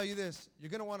Tell you this,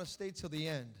 you're going to want to stay till the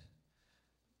end.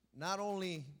 Not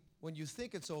only when you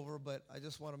think it's over, but I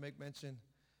just want to make mention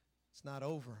it's not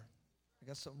over. I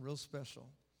got something real special.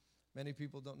 Many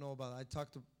people don't know about it. I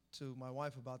talked to my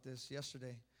wife about this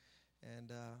yesterday,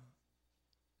 and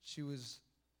she was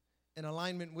in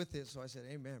alignment with it. So I said,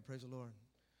 amen, praise the Lord.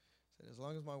 I said, as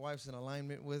long as my wife's in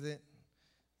alignment with it,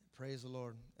 praise the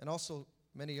Lord. And also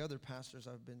many other pastors,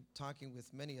 I've been talking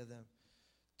with many of them.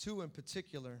 Two in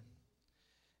particular,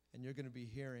 and you're going to be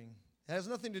hearing. It has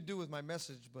nothing to do with my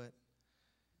message, but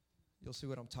you'll see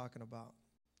what I'm talking about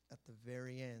at the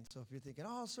very end. So if you're thinking,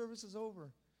 oh, service is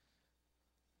over,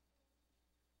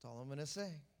 that's all I'm going to say.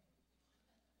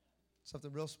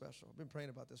 Something real special. I've been praying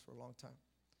about this for a long time.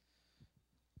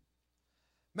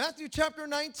 Matthew chapter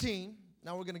 19.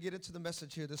 Now we're going to get into the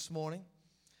message here this morning.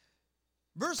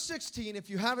 Verse 16, if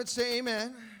you have it, say amen.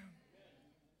 Amen.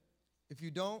 If you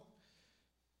don't,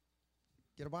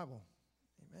 get a Bible.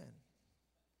 Amen.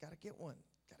 Got to get one.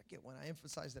 Got to get one. I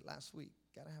emphasized it last week.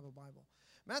 Got to have a Bible.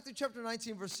 Matthew chapter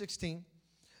 19, verse 16.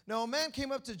 Now a man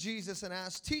came up to Jesus and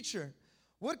asked, Teacher,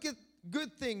 what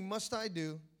good thing must I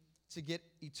do to get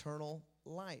eternal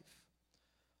life?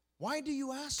 Why do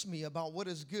you ask me about what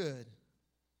is good?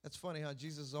 That's funny how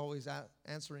Jesus is always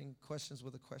answering questions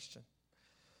with a question.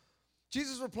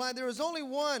 Jesus replied, there is only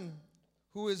one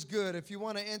who is good if you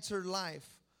want to enter life.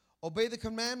 Obey the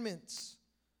commandments.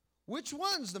 Which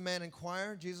ones, the man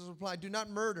inquired. Jesus replied, do not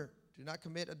murder, do not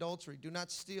commit adultery, do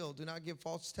not steal, do not give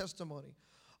false testimony.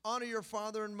 Honor your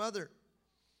father and mother,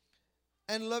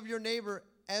 and love your neighbor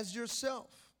as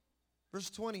yourself. Verse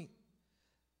 20,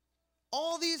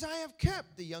 all these I have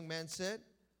kept, the young man said.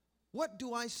 What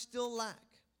do I still lack?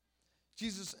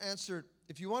 Jesus answered,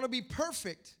 if you want to be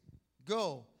perfect,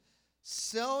 go,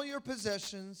 sell your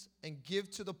possessions and give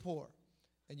to the poor,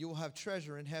 and you will have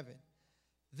treasure in heaven.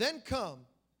 Then come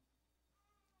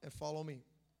and follow me.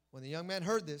 When the young man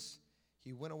heard this,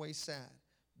 he went away sad,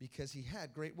 because he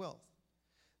had great wealth.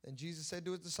 Then Jesus said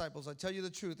to his disciples, I tell you the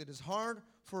truth, it is hard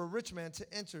for a rich man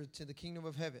to enter to the kingdom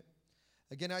of heaven.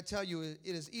 Again, I tell you, it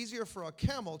is easier for a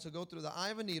camel to go through the eye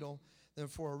of a needle than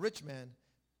for a rich man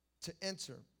to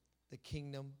enter the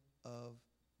kingdom of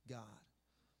God.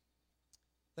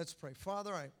 Let's pray.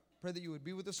 Father, I pray that you would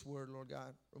be with this word, Lord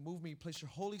God. Remove me. Place your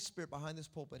Holy Spirit behind this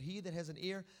pulpit. He that has an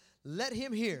ear, let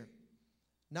him hear.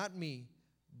 Not me,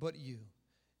 but you.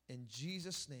 In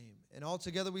Jesus' name. And all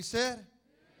together we said? Amen.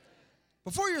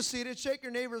 Before you're seated, shake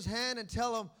your neighbor's hand and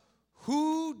tell him,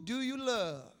 who do you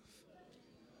love?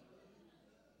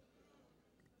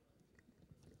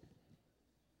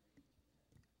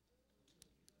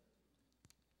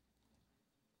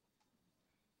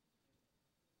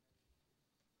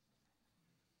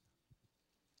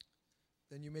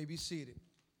 Then you may be seated.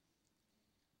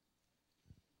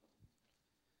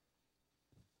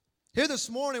 Here this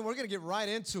morning, we're going to get right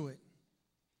into it.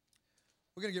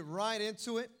 We're going to get right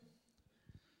into it.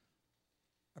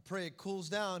 I pray it cools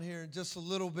down here in just a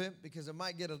little bit because it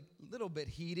might get a little bit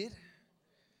heated.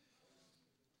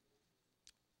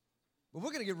 But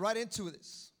we're going to get right into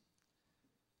this.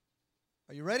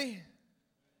 Are you ready?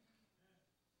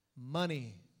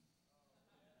 Money.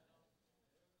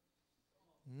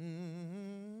 The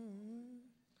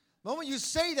moment you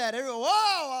say that, everyone,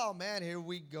 oh man, here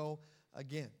we go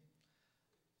again.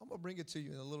 I'm going to bring it to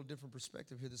you in a little different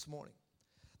perspective here this morning.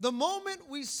 The moment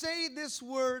we say this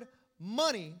word,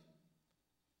 money,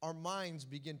 our minds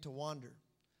begin to wander.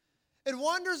 It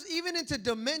wanders even into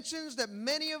dimensions that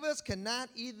many of us cannot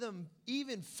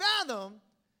even fathom,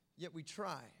 yet we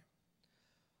try.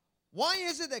 Why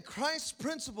is it that Christ's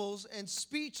principles and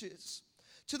speeches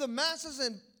to the masses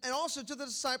and also to the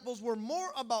disciples were more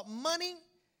about money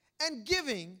and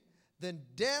giving than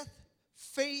death,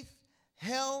 faith,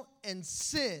 hell, and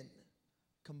sin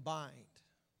combined?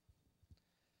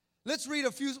 Let's read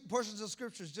a few portions of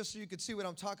scriptures just so you can see what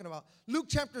I'm talking about. Luke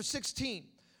chapter 16,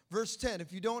 verse 10.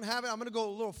 If you don't have it, I'm going to go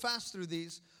a little fast through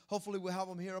these. Hopefully we'll have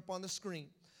them here up on the screen.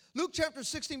 Luke chapter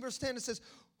 16, verse 10, it says,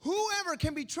 whoever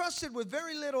can be trusted with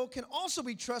very little can also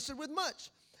be trusted with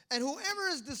much. And whoever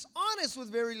is dishonest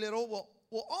with very little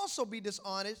will also be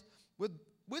dishonest with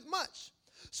much.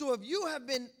 So if you have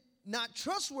been not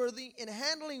trustworthy in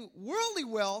handling worldly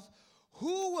wealth,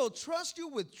 who will trust you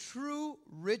with true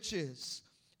riches?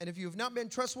 And if you have not been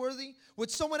trustworthy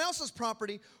with someone else's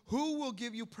property, who will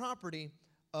give you property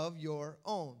of your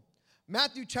own?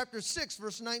 Matthew chapter 6,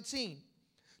 verse 19.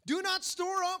 Do not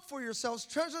store up for yourselves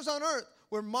treasures on earth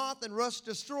where moth and rust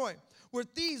destroy, where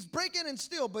thieves break in and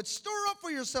steal, but store up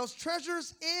for yourselves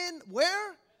treasures in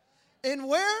where? In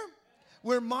where?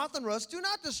 Where moth and rust do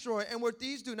not destroy, and where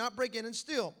thieves do not break in and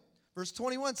steal. Verse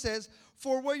 21 says,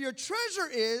 for where your treasure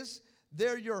is,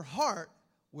 there your heart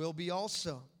will be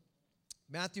also.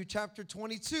 Matthew chapter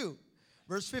 22,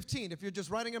 verse 15. If you're just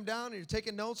writing them down and you're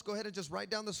taking notes, go ahead and just write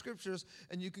down the scriptures,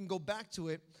 and you can go back to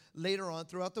it later on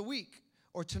throughout the week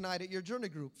or tonight at your journey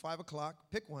group, 5 o'clock,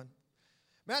 pick one.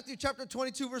 Matthew chapter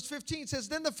 22, verse 15 says,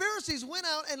 then the Pharisees went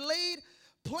out and laid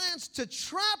plans to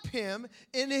trap him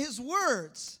in his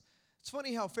words. It's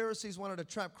funny how Pharisees wanted to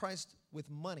trap Christ with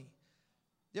money.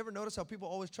 You ever notice how people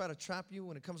always try to trap you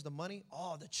when it comes to money?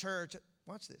 Oh, the church.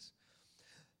 Watch this.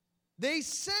 They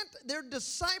sent their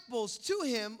disciples to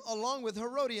him along with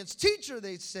Herodians. Teacher,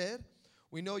 they said,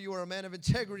 we know you are a man of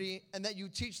integrity and that you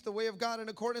teach the way of God in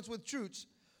accordance with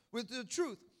the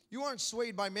truth. You aren't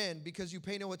swayed by men because you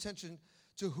pay no attention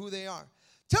to who they are.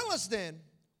 Tell us then,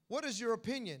 what is your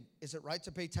opinion? Is it right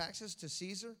to pay taxes to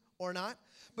Caesar or not?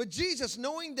 But Jesus,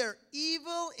 knowing their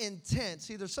evil intent,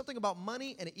 see, there's something about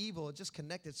money and evil, it just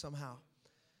connected somehow.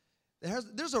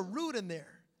 There's a root in there.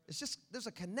 There's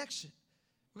a connection.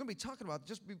 We're going to be talking about it.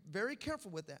 Just be very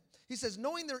careful with that. He says,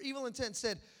 knowing their evil intent,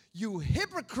 said, you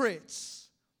hypocrites,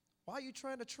 why are you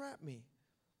trying to trap me?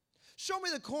 Show me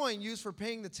the coin used for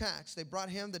paying the tax. They brought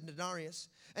him the denarius,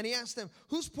 and he asked them,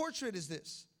 whose portrait is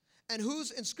this? And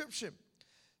whose inscription?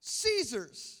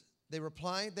 Caesar's, they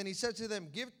replied. Then he said to them,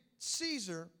 give to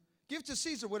Caesar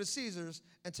what is Caesar's,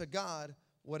 and to God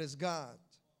what is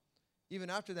God's.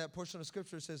 Even after that portion of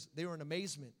scripture says they were in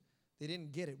amazement. They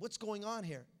didn't get it. What's going on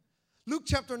here? Luke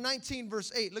chapter 19,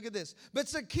 verse 8. Look at this. But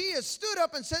Zacchaeus stood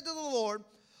up and said to the Lord,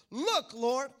 look,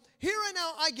 Lord, here and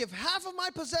now I give half of my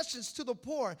possessions to the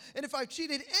poor. And if I've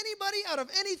cheated anybody out of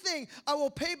anything, I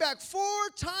will pay back 4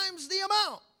 times the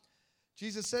amount.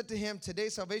 Jesus said to him, today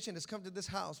salvation has come to this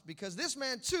house because this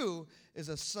man too is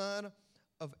a son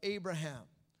of Abraham.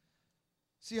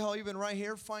 See how even right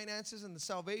here, finances and the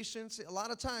salvation, see, a lot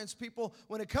of times people,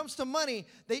 when it comes to money,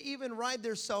 they even ride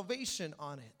their salvation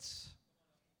on it.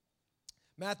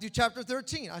 Matthew chapter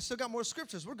 13. I still got more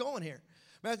scriptures. We're going here.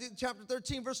 Matthew chapter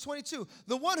 13, verse 22.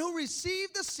 The one who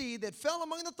received the seed that fell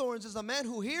among the thorns is a man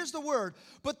who hears the word,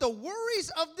 but the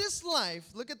worries of this life,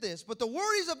 look at this, but the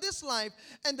worries of this life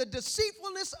and the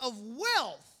deceitfulness of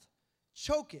wealth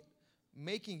choke it,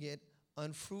 making it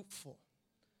unfruitful.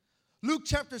 Luke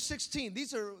chapter 16,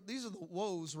 these are the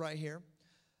woes right here.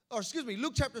 Or excuse me,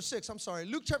 Luke chapter 6, I'm sorry.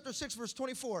 Luke chapter 6, verse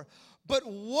 24. But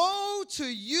woe to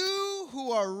you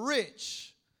who are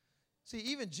rich. See,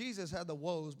 even Jesus had the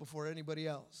woes before anybody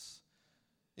else.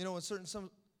 You know, when some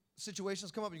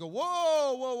situations come up, you go,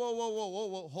 whoa, whoa, whoa, whoa, whoa, whoa,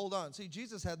 whoa, hold on. See,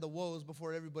 Jesus had the woes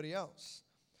before everybody else.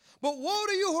 But woe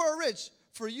to you who are rich,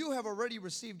 for you have already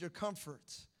received your comfort.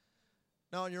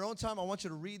 Now, in your own time, I want you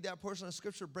to read that portion of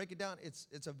Scripture, break it down.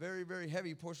 It's a very, very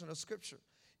heavy portion of Scripture,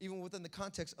 even within the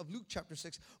context of Luke chapter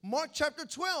 6. Mark chapter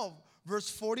 12, verse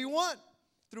 41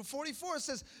 through 44, it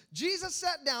says, Jesus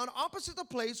sat down opposite the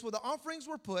place where the offerings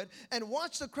were put and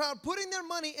watched the crowd putting their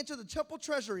money into the temple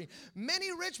treasury.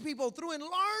 Many rich people threw in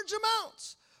large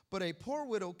amounts, but a poor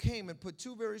widow came and put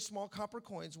 2 very small copper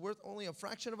coins worth only a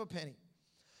fraction of a penny.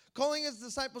 Calling his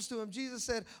disciples to him, Jesus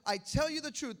said, I tell you the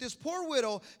truth, this poor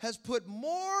widow has put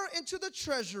more into the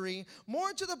treasury, more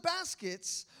into the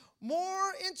baskets,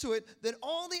 more into it than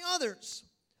all the others.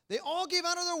 They all gave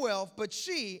out of their wealth, but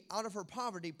she, out of her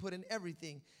poverty, put in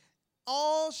everything,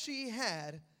 all she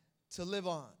had to live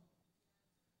on.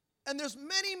 And there's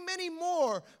many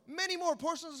more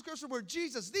portions of Scripture where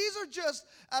Jesus, these are just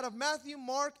out of Matthew,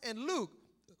 Mark, and Luke,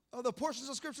 the portions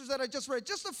of Scriptures that I just read,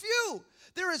 just a few.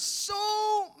 There is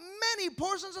so many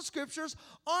portions of Scriptures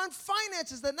on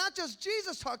finances that not just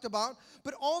Jesus talked about,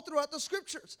 but all throughout the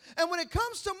Scriptures. And when it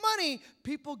comes to money,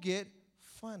 people get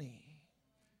funny.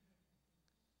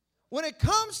 When it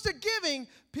comes to giving,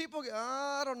 people get,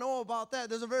 I don't know about that.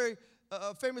 There's a very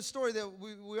famous story that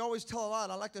we always tell a lot.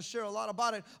 I like to share a lot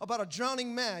about it, about a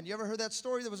drowning man. You ever heard that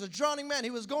story? There was a drowning man. He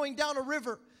was going down a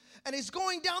river, and he's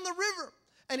going down the river.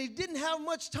 And he didn't have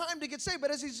much time to get saved. But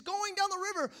as he's going down the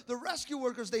river, the rescue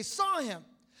workers, they saw him.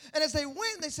 And as they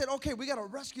went, they said, okay, we got to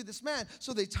rescue this man.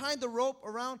 So they tied the rope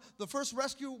around the first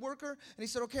rescue worker. And he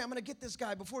said, okay, I'm going to get this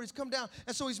guy before he's come down.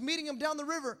 And so he's meeting him down the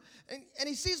river. And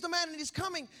he sees the man, and he's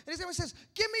coming. And he says,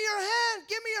 give me your hand,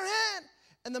 give me your hand.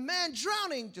 And the man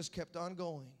drowning just kept on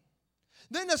going.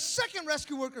 Then the second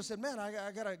rescue worker said, man,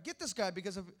 I got to get this guy,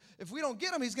 because if we don't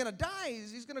get him, he's going to die.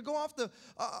 He's going to go off the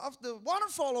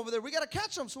waterfall over there. We got to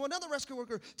catch him. So another rescue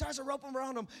worker ties a rope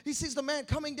around him. He sees the man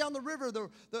coming down the river. The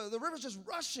river's just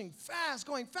rushing fast,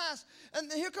 going fast. And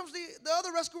then here comes the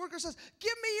other rescue worker, says,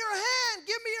 give me your hand,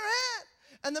 give me your hand.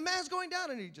 And the man's going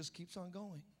down, and he just keeps on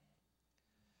going.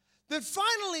 Then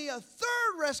finally, a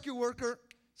third rescue worker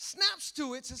snaps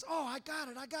to it, says, oh, I got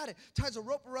it. Ties a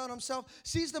rope around himself,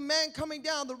 sees the man coming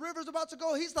down. The river's about to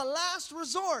go. He's the last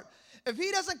resort. If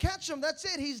he doesn't catch him, that's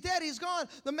it. He's dead. He's gone.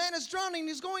 The man is drowning.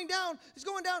 He's going down. He's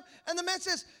going down. And the man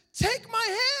says, take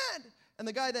my hand. And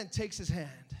the guy then takes his hand,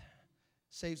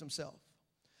 saves himself.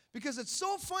 Because it's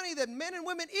so funny that men and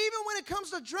women, even when it comes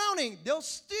to drowning, they'll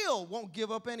still won't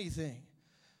give up anything.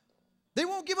 They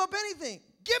won't give up anything.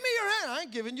 Give me your hand. I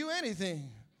ain't giving you anything.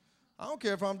 I don't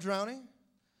care if I'm drowning.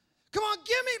 Come on,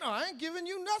 give me. No, I ain't giving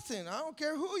you nothing. I don't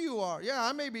care who you are. Yeah,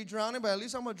 I may be drowning, but at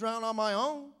least I'm going to drown on my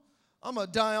own. I'm going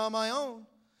to die on my own.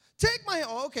 Take my hand.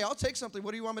 Oh, okay, I'll take something.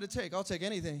 What do you want me to take? I'll take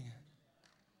anything.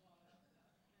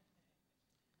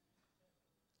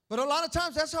 But a lot of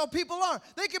times, that's how people are.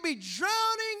 They can be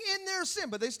drowning in their sin,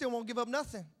 but they still won't give up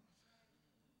nothing.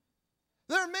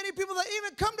 There are many people that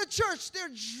even come to church, they're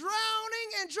drowning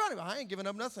and drowning. I ain't giving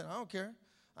up nothing. I don't care.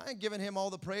 I ain't giving him all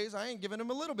the praise. I ain't giving him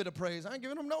a little bit of praise. I ain't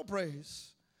giving him no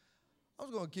praise. I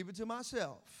was going to keep it to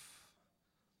myself.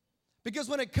 Because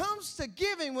when it comes to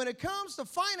giving, when it comes to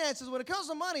finances, when it comes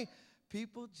to money,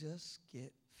 people just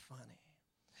get funny.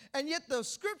 And yet the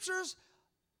scriptures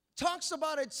talks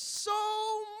about it so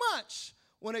much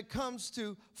when it comes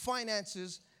to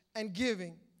finances and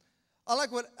giving. I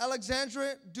like what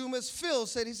Alexandre Dumas Phil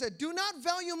said. He said, do not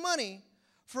value money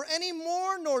for any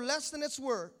more nor less than its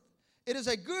worth. It is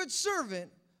a good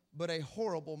servant, but a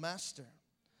horrible master.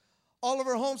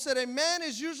 Oliver Holmes said, a man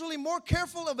is usually more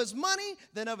careful of his money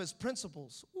than of his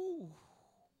principles. Ooh.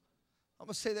 I'm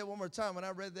going to say that one more time. When I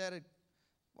read that,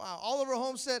 wow. Oliver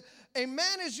Holmes said, a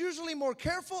man is usually more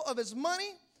careful of his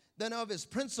money than of his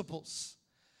principles.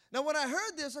 Now, when I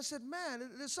heard this, I said,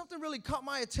 man, there's something really caught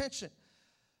my attention.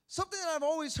 Something that I've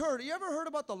always heard. You ever heard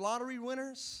about the lottery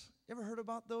winners? You ever heard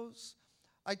about those?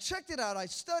 I checked it out. I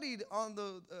studied on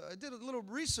I did a little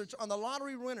research on the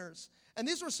lottery winners. And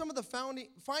these were some of the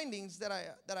findings that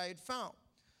I had found.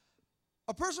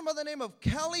 A person by the name of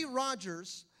Kelly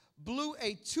Rogers blew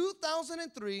a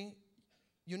 2003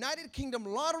 United Kingdom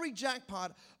lottery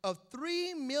jackpot of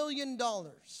 $3 million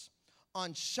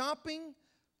on shopping,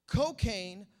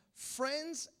 cocaine,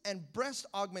 friends, and breast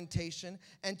augmentation,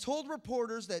 and told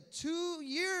reporters that 2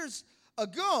 years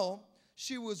ago,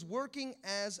 she was working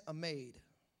as a maid.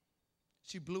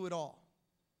 She blew it all,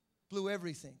 blew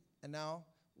everything, and now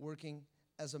working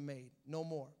as a maid, no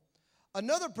more.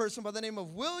 Another person by the name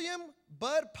of William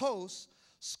Bud Post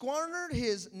squandered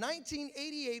his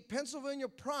 1988 Pennsylvania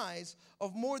prize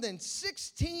of more than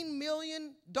 $16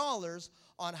 million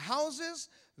on houses,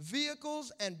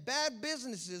 vehicles, and bad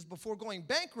businesses before going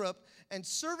bankrupt and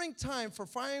serving time for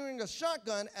firing a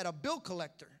shotgun at a bill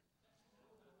collector.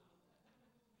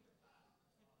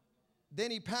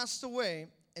 Then he passed away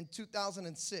in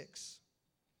 2006.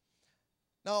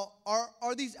 Now,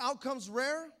 are these outcomes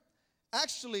rare?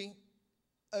 Actually,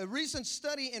 a recent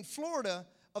study in Florida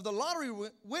of the lottery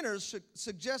winners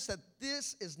suggests that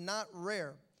this is not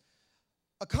rare.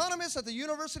 Economists at the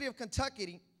University of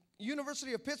Kentucky,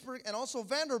 University of Pittsburgh, and also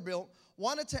Vanderbilt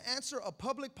wanted to answer a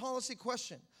public policy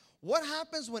question. What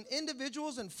happens when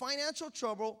individuals in financial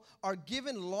trouble are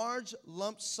given large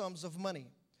lump sums of money?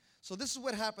 So this is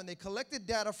what happened. They collected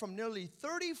data from nearly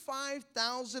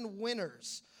 35,000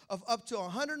 winners of up to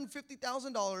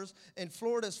 $150,000 in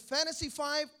Florida's Fantasy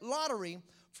 5 lottery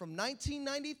from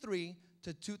 1993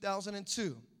 to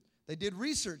 2002. They did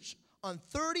research on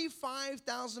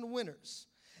 35,000 winners.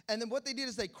 And then what they did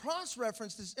is they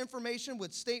cross-referenced this information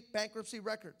with state bankruptcy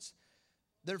records.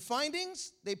 Their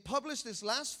findings, they published this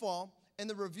last fall in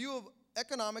the Review of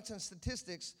Economics and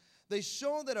Statistics. They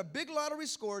show that a big lottery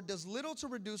score does little to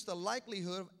reduce the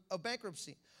likelihood of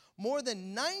bankruptcy. More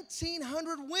than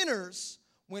 1,900 winners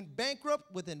went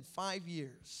bankrupt within 5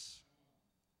 years.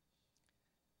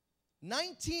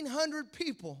 1,900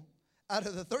 people out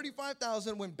of the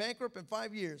 35,000 went bankrupt in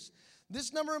 5 years.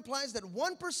 This number implies that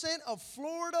 1% of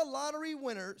Florida lottery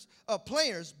winners,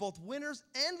 players, both winners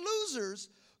and losers,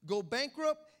 go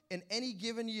bankrupt in any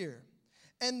given year.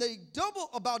 And they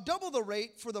about double the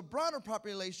rate for the broader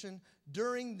population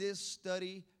during this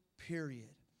study period.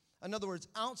 In other words,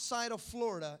 outside of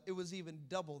Florida, it was even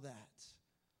double that.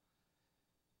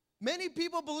 Many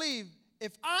people believe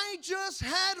if I just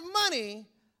had money,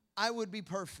 I would be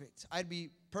perfect. I'd be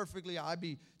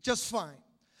just fine.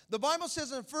 The Bible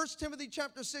says in 1 Timothy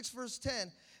chapter 6, verse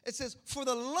 10, it says, for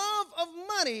the love of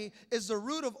money is the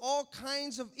root of all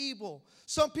kinds of evil.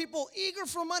 Some people eager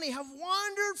for money have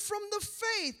wandered from the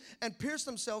faith and pierced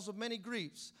themselves with many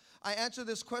griefs. I answered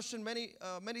this question many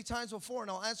times before,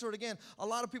 and I'll answer it again. A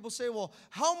lot of people say, well,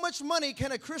 how much money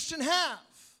can a Christian have?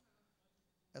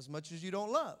 As much as you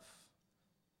don't love.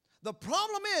 The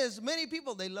problem is many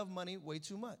people, they love money way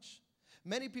too much.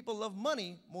 Many people love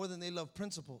money more than they love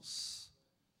principles.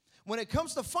 When it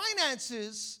comes to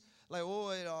finances, like,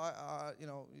 oh,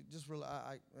 just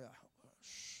relax.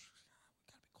 Shh,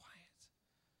 gotta be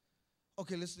quiet.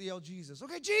 Okay, let's yell Jesus.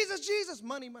 Okay, Jesus, Jesus,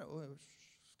 money, money. Oh, shh, gotta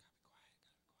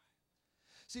be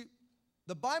quiet. See,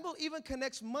 the Bible even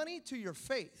connects money to your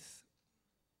faith.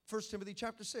 1 Timothy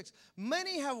chapter 6.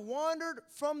 Many have wandered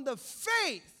from the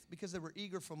faith because they were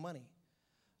eager for money.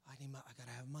 I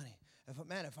gotta have money.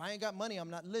 If I ain't got money, I'm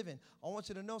not living. I want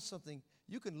you to know something.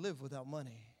 You can live without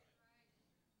money.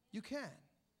 You can.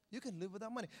 You can live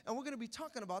without money. And we're going to be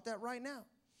talking about that right now.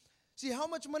 See, how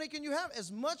much money can you have?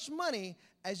 As much money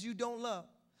as you don't love.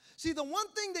 See, the one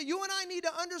thing that you and I need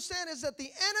to understand is that the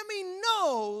enemy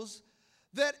knows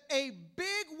that a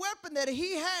big weapon that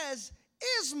he has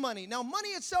is money. Now, money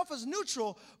itself is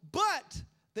neutral, but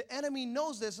the enemy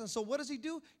knows this. And so what does he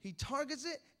do? He targets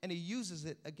it and he uses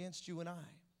it against you and I.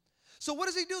 So what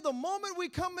does he do? The moment we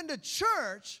come into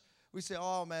church, we say,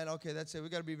 oh, man, okay, that's it. We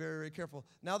got to be very, very careful.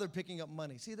 Now they're picking up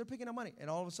money. See, they're picking up money. And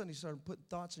all of a sudden, he starts putting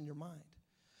thoughts in your mind.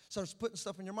 Starts putting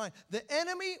stuff in your mind. The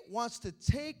enemy wants to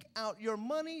take out your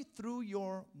money through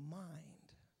your mind.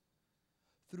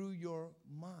 Through your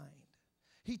mind.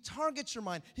 He targets your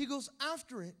mind. He goes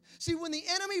after it. See, when the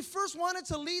enemy first wanted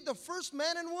to lead the first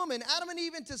man and woman, Adam and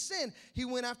Eve, into sin, he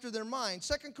went after their mind.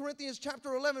 2 Corinthians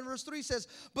chapter 11, verse 3 says,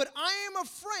 but I am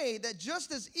afraid that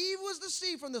just as Eve was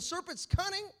deceived from the serpent's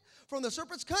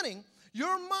cunning,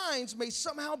 your minds may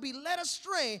somehow be led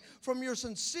astray from your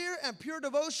sincere and pure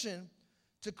devotion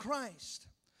to Christ.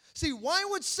 See, why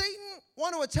would Satan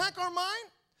want to attack our mind?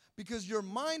 Because your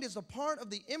mind is a part of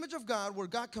the image of God where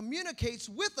God communicates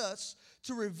with us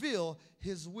to reveal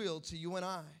his will to you and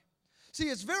I. See,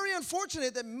 it's very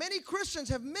unfortunate that many Christians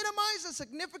have minimized the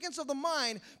significance of the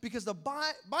mind because the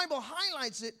Bible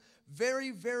highlights it very,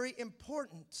 very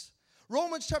important.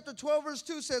 Romans chapter 12, verse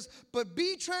 2 says, but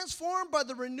be transformed by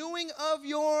the renewing of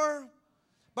your,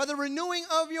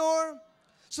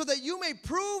 so that you may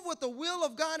prove what the will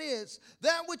of God is,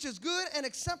 that which is good and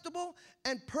acceptable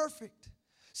and perfect.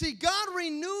 See, God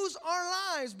renews our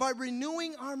lives by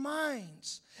renewing our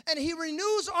minds. And he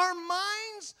renews our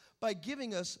minds by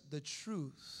giving us the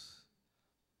truth.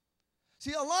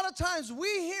 See, a lot of times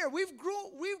we've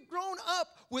grown up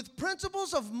with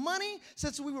principles of money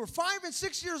since we were 5 and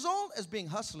 6 years old as being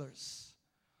hustlers.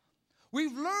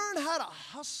 We've learned how to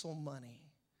hustle money.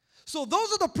 So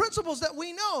those are the principles that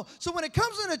we know. So when it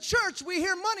comes into church, we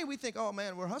hear money, we think, oh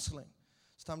man, we're hustling.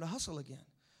 It's time to hustle again.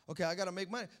 Okay, I got to make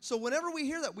money. So whenever we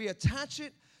hear that, we attach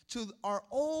it to our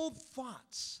old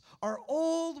thoughts, our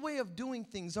old way of doing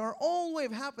things, our old way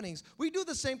of happenings. We do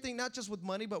the same thing, not just with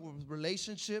money, but with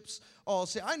relationships. Oh,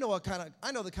 say, I know the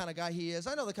kind of guy he is.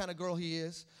 I know the kind of girl he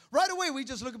is. Right away, we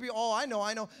just look at people, oh, I know.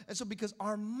 And so because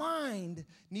our mind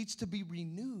needs to be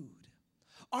renewed.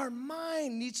 Our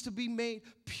mind needs to be made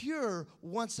pure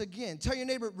once again. Tell your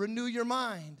neighbor, renew your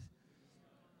mind.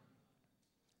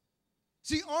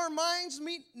 See, our minds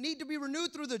need to be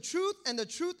renewed through the truth, and the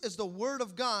truth is the word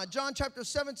of God. John chapter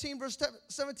 17, verse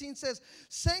 17 says,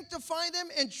 sanctify them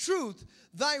in truth.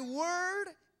 Thy word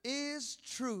is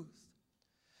truth.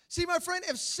 See, my friend,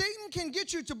 if Satan can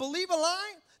get you to believe a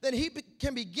lie, then he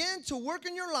can begin to work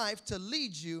in your life to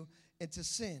lead you into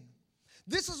sin.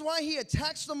 This is why he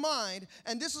attacks the mind,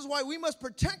 and this is why we must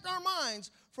protect our minds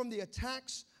from the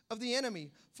attacks of the enemy.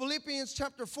 Philippians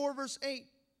chapter 4, verse 8.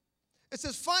 It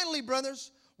says, finally,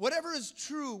 brothers, whatever is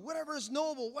true, whatever is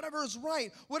noble, whatever is right,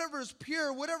 whatever is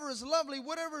pure, whatever is lovely,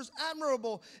 whatever is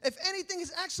admirable, if anything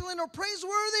is excellent or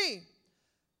praiseworthy,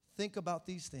 think about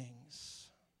these things.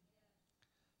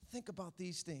 Think about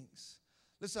these things.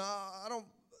 Listen,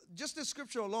 just this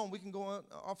scripture alone, we can go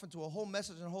off into a whole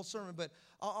message and a whole sermon, but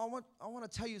I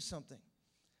want to tell you something.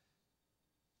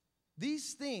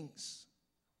 These things,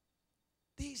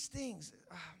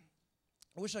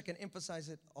 I wish I could emphasize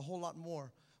it a whole lot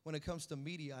more when it comes to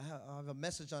media. I have a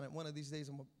message on it. One of these days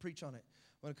I'm going to preach on it.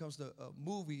 When it comes to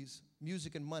movies,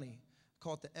 music, and money, I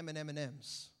call it the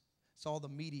M&Ms. It's all the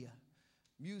media,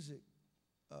 music,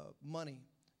 money,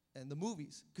 and the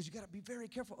movies. Because you got to be very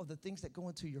careful of the things that go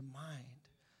into your mind.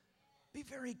 Be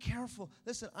very careful.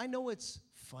 Listen, I know it's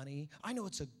funny. I know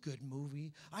it's a good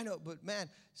movie. I know, but man,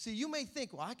 see, you may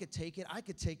think, well, I could take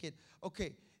it.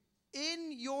 Okay.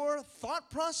 In your thought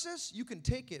process, you can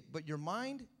take it, but your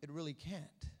mind, it really can't.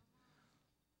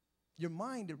 Your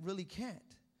mind, it really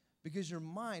can't. Because your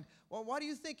mind, well, why do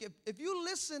you think if you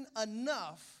listen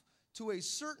enough to a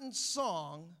certain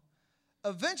song,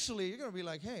 eventually you're going to be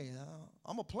like, hey,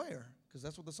 I'm a player, because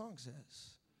that's what the song says.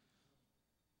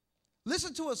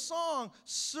 Listen to a song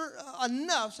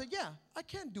enough, say, yeah, I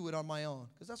can do it on my own,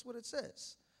 because that's what it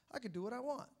says. I can do what I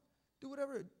want. Do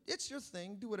whatever. It's your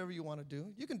thing. Do whatever you want to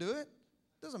do. You can do it.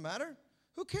 Doesn't matter.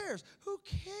 Who cares? Who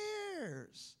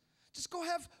cares? Just go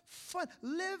have fun.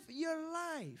 Live your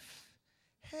life.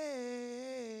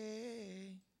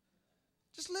 Hey.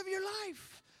 Just live your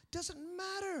life. Doesn't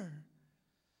matter.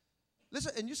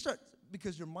 Listen, and you start,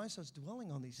 because your mind starts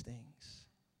dwelling on these things.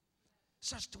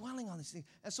 Starts dwelling on these things.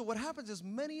 And so what happens is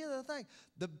many of the things,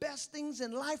 the best things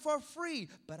in life are free,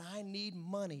 but I need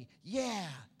money. Yeah,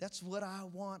 that's what I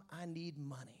want. I need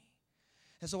money.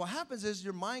 And so what happens is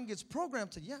your mind gets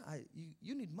programmed to, yeah,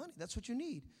 you need money. That's what you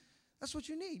need. That's what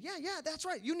you need. Yeah, that's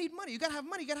right. You need money. You got to have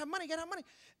money. You got to have money. You got to have money.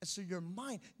 And so your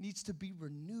mind needs to be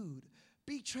renewed.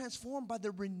 Be transformed by the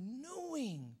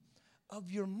renewing of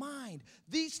your mind.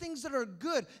 These things that are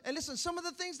good. And listen, some of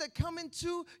the things that come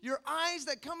into your eyes,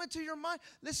 that come into your mind,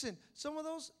 listen, some of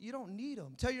those, you don't need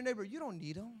them. Tell your neighbor, you don't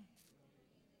need them.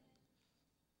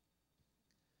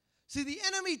 See, the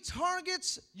enemy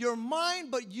targets your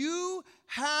mind, but you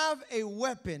have a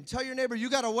weapon. Tell your neighbor, you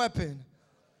got a weapon.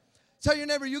 Tell your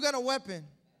neighbor, you got a weapon.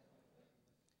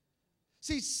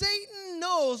 See, Satan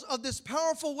knows of this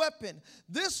powerful weapon.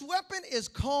 This weapon is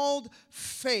called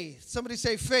faith. Somebody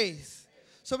say faith.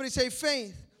 Somebody say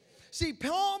faith. See,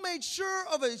 Paul made sure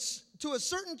to a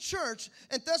certain church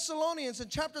in Thessalonians in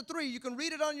chapter 3. You can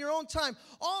read it on your own time.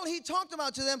 All he talked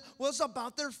about to them was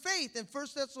about their faith in 1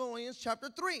 Thessalonians chapter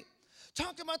 3.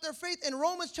 Talked about their faith in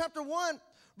Romans chapter 1.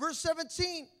 Verse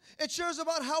 17, it shares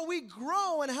about how we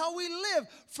grow and how we live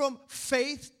from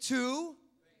faith to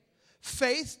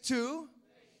faith to.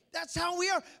 That's how we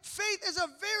are. Faith is a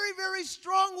very, very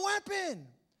strong weapon.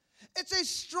 It's a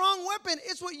strong weapon.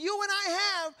 It's what you and I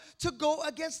have to go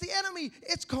against the enemy.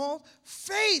 It's called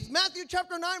faith. Matthew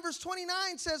chapter 9, verse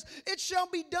 29 says, it shall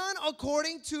be done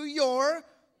according to your.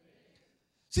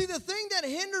 See, the thing that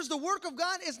hinders the work of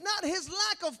God is not his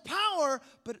lack of power,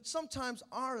 but sometimes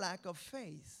our lack of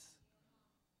faith.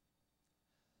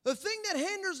 The thing that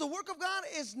hinders the work of God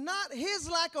is not his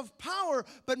lack of power,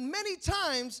 but many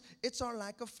times it's our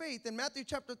lack of faith. In Matthew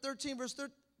chapter 13, verse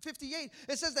 58,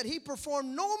 it says that he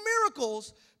performed no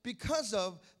miracles because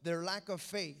of their lack of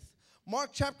faith.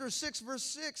 Mark chapter 6, verse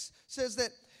 6 says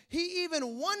that he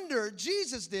even wondered,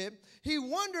 Jesus did, he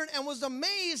wondered and was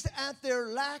amazed at their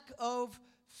lack of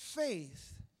faith.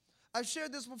 I've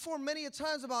shared this before many a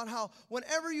times about how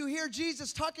whenever you hear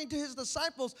Jesus talking to his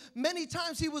disciples, many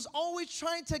times he was always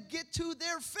trying to get to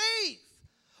their faith.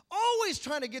 Always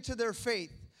trying to get to their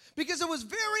faith. Because it was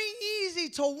very easy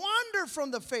to wander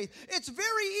from the faith. It's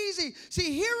very easy.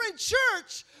 See, here in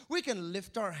church, we can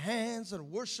lift our hands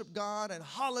and worship God and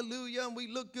hallelujah, and we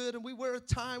look good and we wear a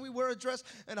tie, we wear a dress,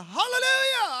 and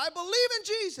hallelujah, I believe in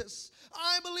Jesus.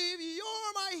 I believe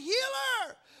you're my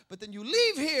healer. But then you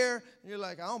leave here and you're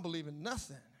like, I don't believe in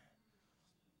nothing.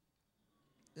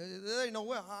 There ain't no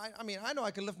way. I mean, I know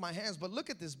I can lift my hands, but look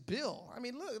at this bill. I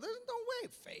mean, look, there's no way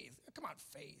faith. Come on,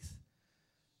 faith.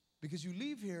 Because you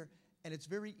leave here and it's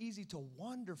very easy to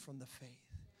wander from the faith.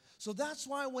 So that's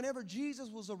why whenever Jesus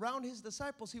was around his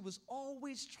disciples, he was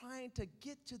always trying to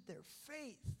get to their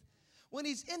faith. When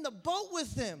he's in the boat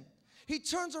with them, he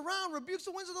turns around, rebukes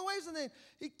the winds and the waves, and then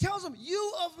he tells them,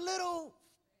 you of little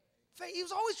faith. He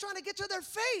was always trying to get to their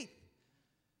faith.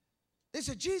 They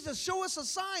said, Jesus, show us a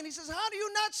sign. He says, how do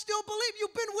you not still believe?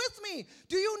 You've been with me.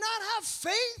 Do you not have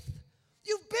faith?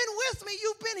 You've been with me.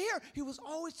 You've been here. He was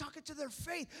always talking to their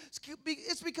faith.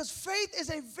 It's because faith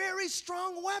is a very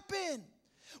strong weapon.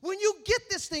 When you get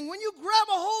this thing, when you grab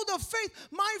a hold of faith,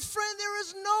 my friend, there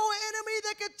is no enemy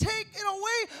that can take it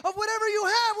away of whatever you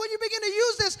have when you begin to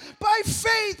use this by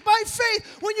faith, by faith.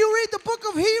 When you read the book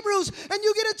of Hebrews and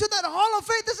you get into that hall of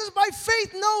faith, this is by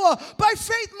faith Noah, by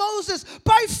faith Moses,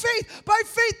 by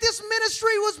faith this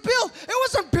ministry was built. It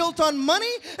wasn't built on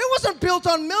money. It wasn't built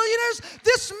on millionaires.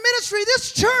 This ministry,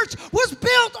 this church was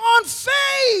built on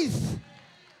faith.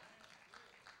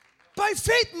 By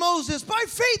faith Moses, by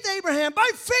faith Abraham, by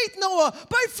faith Noah,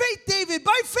 by faith David,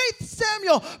 by faith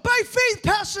Samuel, by faith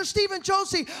Pastor Stephen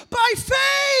Josie, by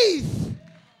faith.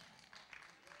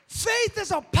 Faith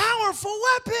is a powerful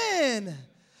weapon.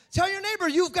 Tell your neighbor,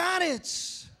 you've got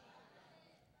it.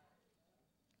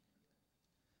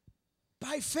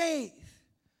 By faith.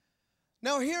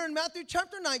 Now here in Matthew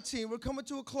chapter 19, we're coming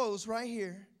to a close right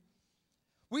here.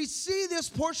 We see this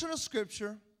portion of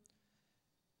scripture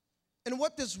and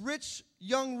what this rich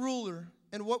young ruler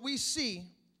and what we see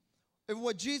and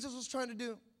what Jesus was trying to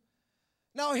do.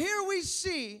 Now here we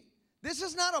see, this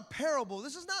is not a parable.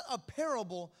 This is not a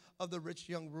parable of the rich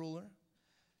young ruler.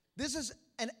 This is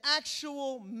an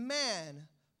actual man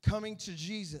coming to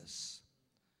Jesus.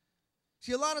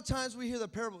 See, a lot of times we hear the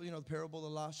parable, the parable of the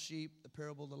lost sheep, the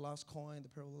parable of the lost coin, the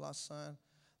parable of the lost son,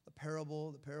 the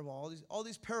parable, all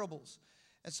these parables.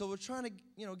 And so we're trying to,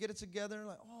 get it together,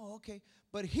 like, oh, okay.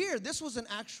 But here, this was an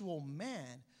actual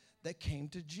man that came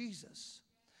to Jesus.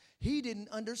 He didn't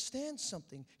understand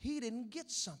something. He didn't get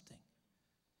something.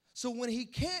 So when he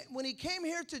came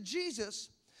here to Jesus,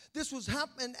 this was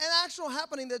an actual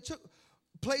happening that took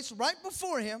place right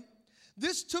before him.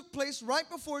 This took place right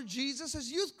before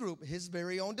Jesus' youth group, his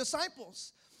very own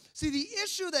disciples. See, the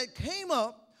issue that came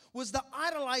up was the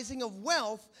idolizing of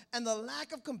wealth and the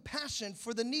lack of compassion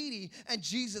for the needy, and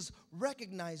Jesus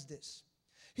recognized this.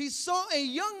 He saw a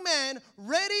young man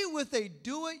ready with a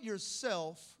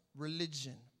do-it-yourself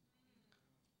religion.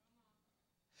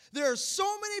 There are so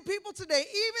many people today,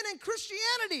 even in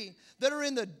Christianity, that are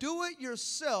in the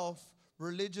do-it-yourself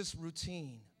religious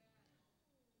routine.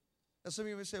 Now, some of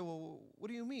you may say, well, what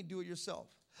do you mean, do it yourself?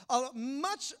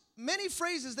 Many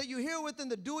phrases that you hear within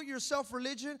the do-it-yourself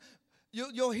religion,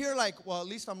 you'll hear like, well, at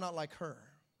least I'm not like her.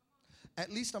 At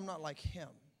least I'm not like him.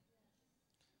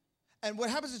 And what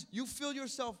happens is you feel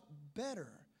yourself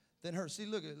better than her. See,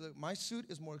 look, my suit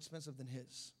is more expensive than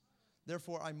his.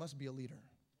 Therefore, I must be a leader.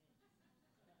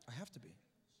 I have to be.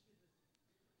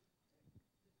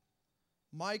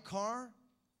 My car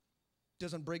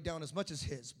doesn't break down as much as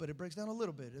his, but it breaks down a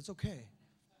little bit. It's okay.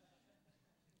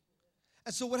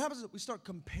 And so what happens is we start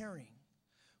comparing.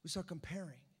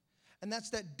 And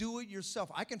that's that do-it-yourself.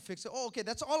 I can fix it. Oh, okay,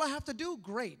 that's all I have to do?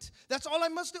 Great. That's all I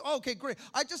must do? Oh, okay, great.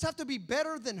 I just have to be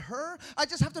better than her? I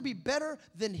just have to be better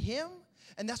than him?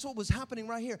 And that's what was happening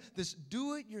right here, this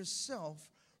do-it-yourself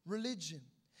religion.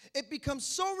 It becomes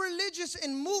so religious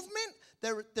in movement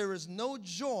that there is no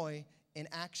joy in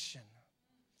action.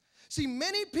 See,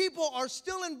 many people are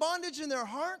still in bondage in their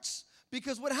hearts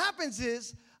because what happens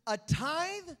is a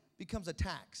tithe becomes a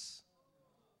tax.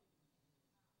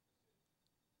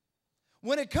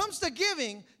 When it comes to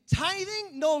giving,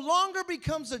 tithing no longer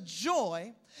becomes a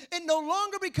joy. It no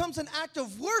longer becomes an act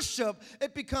of worship.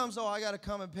 It becomes, I got to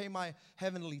come and pay my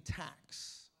heavenly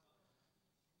tax.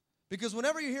 Because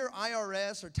whenever you hear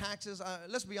IRS or taxes,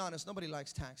 let's be honest, nobody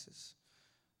likes taxes.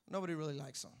 Nobody really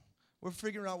likes them. We're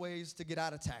figuring out ways to get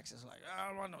out of taxes. Like, I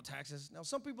don't want no taxes. Now,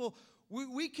 some people,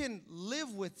 we can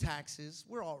live with taxes.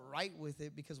 We're all right with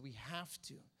it because we have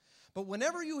to. But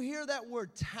whenever you hear that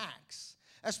word tax,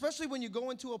 especially when you go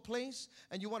into a place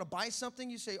and you want to buy something,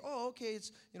 you say, oh, okay,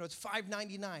 it's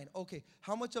 $5.99. Okay,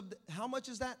 how much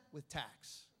is that with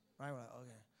tax? Right?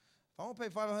 Okay. If I want to pay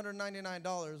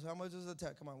 $599, how much is the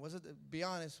tax? Come on, be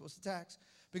honest, what's the tax?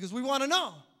 Because we want to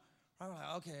know. I'm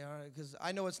like, okay, all right, because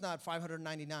I know it's not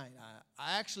 $599.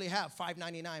 I actually have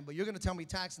 $599, but you're going to tell me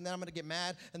tax, and then I'm going to get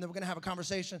mad, and then we're going to have a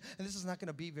conversation, and this is not going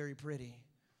to be very pretty.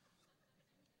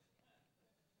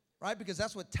 Right? Because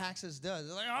that's what taxes does.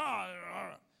 It's like,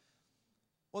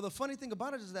 Well, the funny thing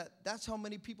about it is that that's how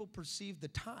many people perceive the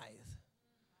tithe.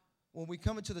 When we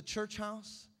come into the church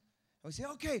house, and we say,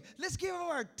 okay, let's give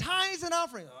our tithes and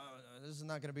offerings. Oh, this is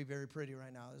not going to be very pretty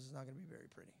right now. This is not going to be very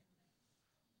pretty.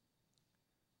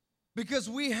 Because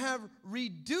we have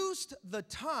reduced the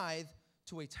tithe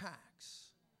to a tax.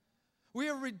 We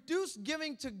have reduced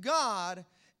giving to God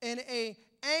in an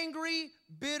angry,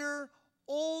 bitter,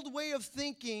 old way of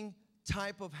thinking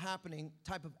type of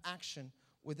action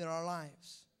within our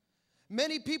lives.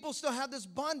 Many people still have this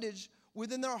bondage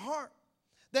within their heart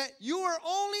that you are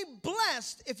only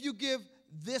blessed if you give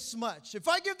this much. If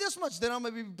I give this much, then I'm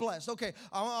going to be blessed. Okay,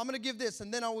 I'm going to give this,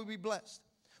 and then I will be blessed.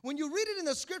 When you read it in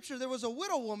the scripture, there was a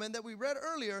widow woman that we read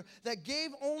earlier that gave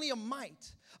only a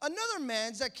mite. Another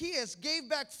man, Zacchaeus, gave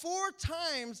back 4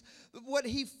 times what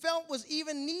he felt was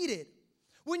even needed.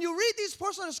 When you read these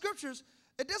portions of scriptures,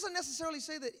 it doesn't necessarily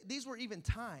say that these were even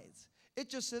tithes. It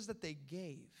just says that they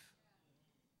gave.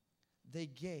 They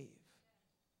gave.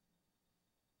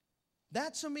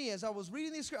 That to me, as I was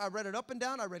reading these scriptures, I read it up and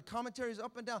down. I read commentaries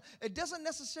up and down. It doesn't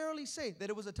necessarily say that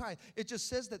it was a tithe. It just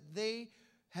says that they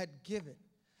had given.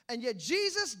 And yet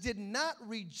Jesus did not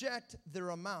reject their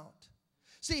amount.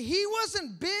 See, he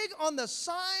wasn't big on the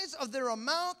size of their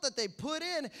amount that they put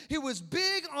in. He was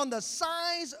big on the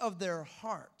size of their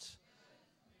heart.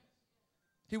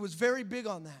 He was very big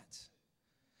on that.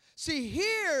 See,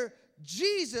 here,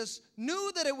 Jesus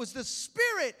knew that it was the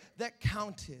spirit that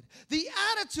counted, the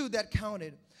attitude that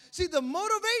counted. See, the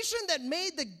motivation that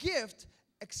made the gift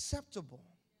acceptable.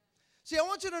 See, I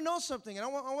want you to know something, and I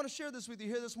want to share this with you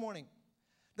here this morning.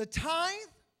 The tithe,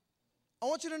 I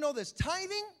want you to know this.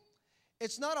 Tithing,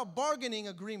 it's not a bargaining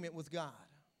agreement with God.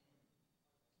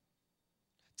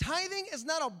 Tithing is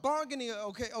not a bargaining,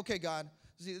 okay, God,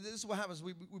 See, this is what happens.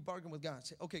 We bargain with God.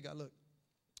 Say, okay, God, look,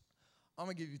 I'm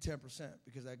going to give you 10%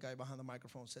 because that guy behind the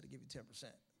microphone said to give you 10%. So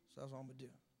that's what I'm going to do.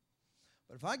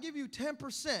 But if I give you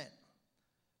 10%,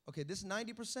 okay, this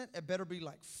 90%, it better be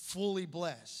like fully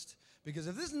blessed. Because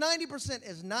if this 90%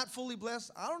 is not fully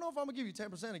blessed, I don't know if I'm going to give you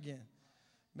 10% again.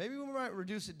 Maybe we might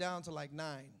reduce it down to like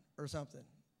 9 or something.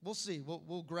 We'll see.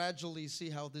 We'll gradually see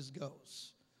how this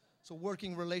goes. It's a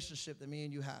working relationship that me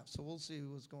and you have. So we'll see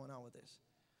what's going on with this.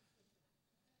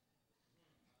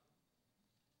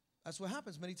 That's what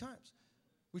happens many times.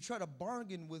 We try to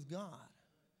bargain with God.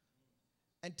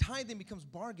 And tithing becomes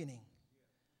bargaining.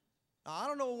 Now, I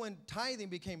don't know when tithing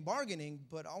became bargaining,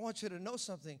 but I want you to know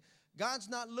something. God's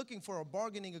not looking for a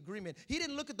bargaining agreement. He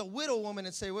didn't look at the widow woman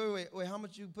and say, wait, how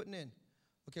much you putting in?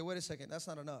 Okay, wait a second. That's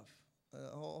not enough.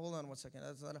 Hold on 1 second.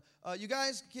 That's not enough. You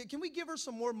guys, can we give her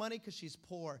some more money because she's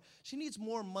poor? She needs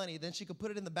more money. Then she could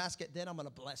put it in the basket. Then I'm going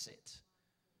to bless it.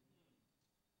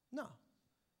 No.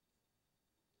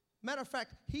 Matter of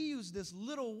fact, he used this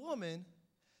little woman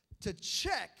to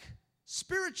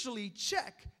spiritually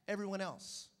check everyone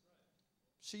else.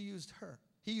 She used her.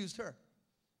 He used her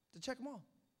to check them all.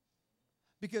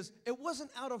 Because it wasn't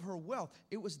out of her wealth.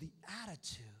 It was the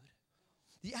attitude,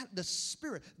 the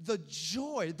spirit, the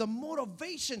joy, the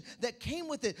motivation that came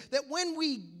with it. That when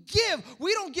we give,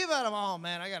 we don't give out of, oh,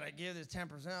 man, I got to give this 10%.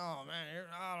 Oh,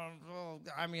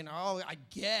 man, I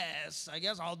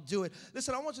guess I'll do it.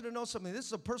 Listen, I want you to know something. This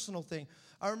is a personal thing.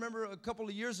 I remember a couple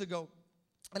of years ago,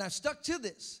 and I've stuck to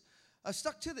this.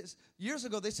 Years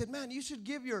ago, they said, man, you should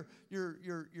give your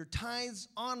tithes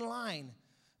online.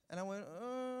 And I went,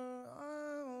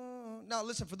 Now,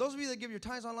 listen, for those of you that give your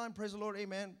tithes online, praise the Lord,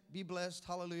 amen, be blessed,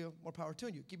 hallelujah, more power to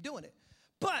you. Keep doing it.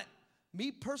 But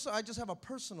me personally, I just have a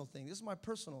personal thing. This is my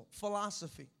personal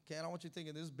philosophy, okay? I don't want you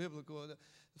thinking this is biblical.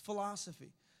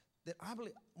 Philosophy that I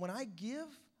believe when I give,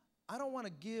 I don't want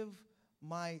to give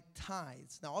my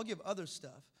tithes. Now, I'll give other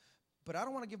stuff, but I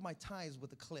don't want to give my tithes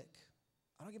with a click.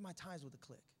 I don't give my tithes with a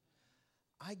click.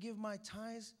 I give my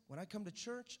tithes when I come to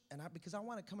church, and because I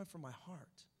want it coming from my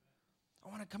heart. I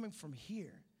want it coming from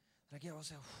here. And I'll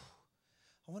say,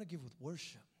 I want to give with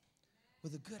worship,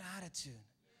 with a good attitude.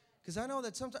 Because I know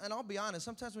that sometimes, and I'll be honest,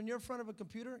 sometimes when you're in front of a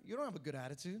computer, you don't have a good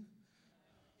attitude.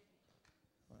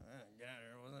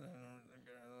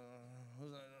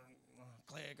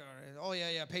 Click. Oh,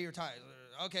 yeah, pay your tithes.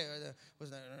 Okay,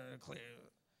 what's that? Click.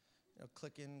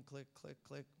 Click in,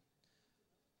 click.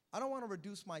 I don't want to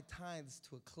reduce my tithes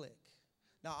to a click.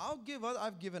 Now,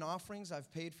 I've given offerings.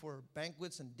 I've paid for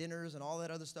banquets and dinners and all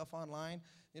that other stuff online.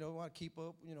 I want to keep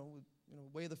up,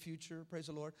 way of the future, praise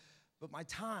the Lord. But my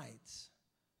tithes.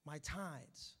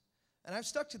 And I've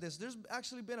stuck to this. There's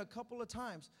actually been a couple of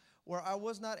times where I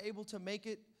was not able to make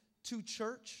it to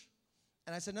church.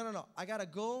 And I said, no, I got to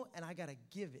go and I got to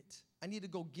give it. I need to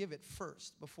go give it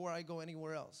first before I go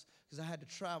anywhere else because I had to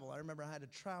travel. I remember I had to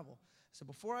travel. I said,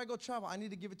 before I go travel, I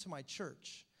need to give it to my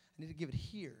church. I need to give it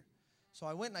here. So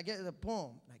I went and I get it,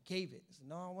 boom, and I gave it. I said,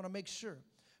 no, I want to make sure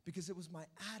because it was my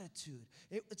attitude.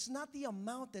 It's not the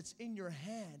amount that's in your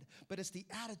hand, but it's the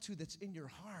attitude that's in your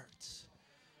heart.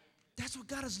 That's what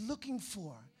God is looking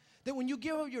for. That when you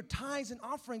give up your tithes and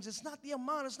offerings, it's not the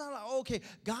amount. It's not like, okay,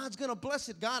 God's going to bless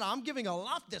it. God, I'm giving a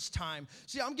lot this time.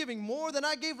 See, I'm giving more than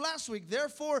I gave last week.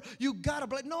 Therefore, you got to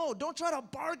bless. No, don't try to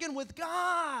bargain with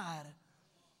God.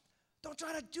 Don't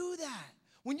try to do that.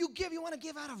 When you give, you want to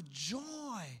give out of joy.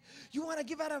 You want to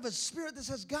give out of a spirit that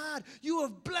says, God, you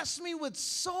have blessed me with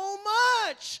so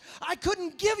much. I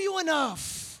couldn't give you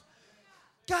enough.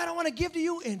 God, I want to give to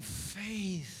you in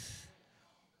faith.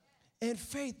 In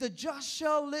faith, the just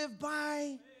shall live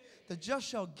by, the just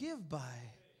shall give by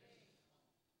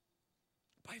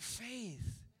faith.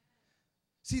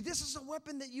 See, this is a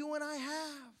weapon that you and I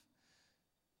have.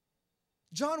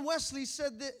 John Wesley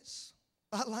said this.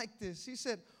 I like this. He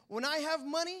said, when I have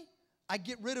money, I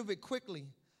get rid of it quickly,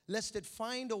 lest it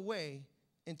find a way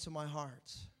into my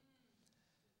heart.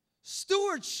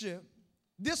 Stewardship,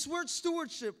 this word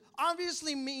stewardship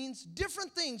obviously means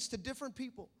different things to different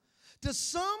people. To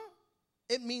some,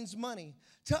 it means money.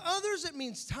 To others, it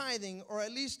means tithing, or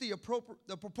at least the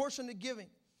proportionate giving.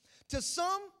 To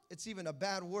some, it's even a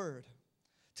bad word.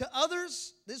 To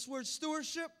others, this word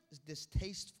stewardship is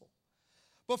distasteful.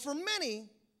 But for many,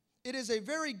 it is a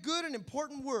very good and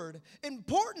important word.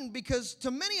 Important because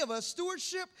to many of us,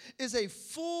 stewardship is a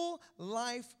full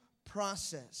life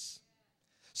process.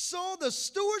 So the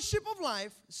stewardship of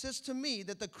life says to me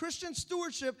that the Christian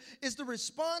stewardship is the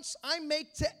response I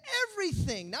make to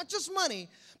everything, not just money,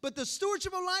 but the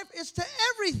stewardship of life is to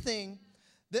everything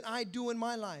that I do in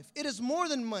my life. It is more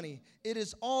than money. It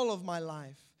is all of my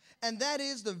life. And that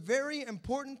is the very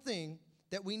important thing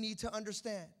that we need to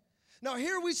understand. Now,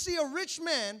 here we see a rich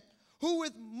man who,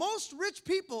 with most rich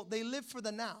people, they live for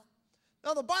the now.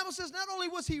 Now, the Bible says not only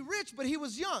was he rich, but he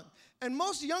was young. And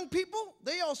most young people,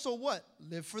 they also what?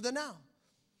 Live for the now.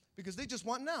 Because they just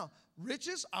want now.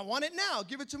 Riches, I want it now.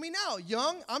 Give it to me now.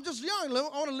 Young, I'm just young. I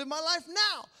want to live my life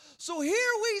now. So here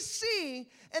we see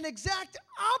an exact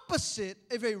opposite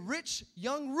of a rich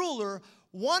young ruler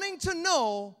wanting to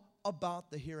know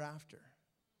about the hereafter.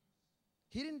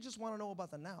 He didn't just want to know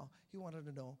about the now. He wanted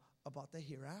to know about the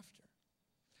hereafter.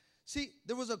 See,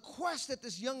 there was a quest that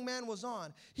this young man was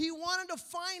on. He wanted to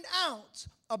find out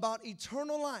about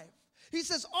eternal life. He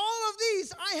says, all of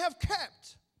these I have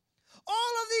kept. All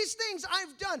of these things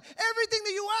I've done. Everything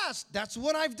that you asked, that's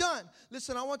what I've done.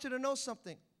 Listen, I want you to know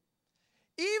something.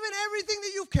 Even everything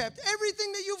that you've kept,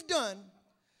 everything that you've done,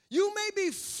 you may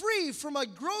be free from a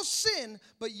gross sin,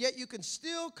 but yet you can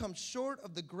still come short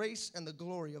of the grace and the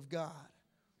glory of God.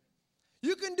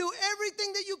 You can do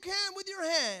everything that you can with your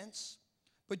hands,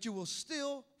 but you will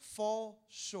still fall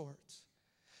short.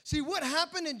 See, what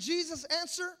happened in Jesus'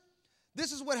 answer?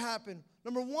 This is what happened.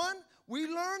 Number one, we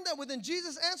learned that within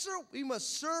Jesus' answer, we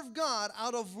must serve God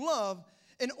out of love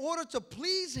in order to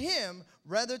please Him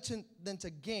rather than to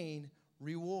gain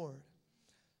reward.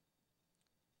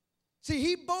 See,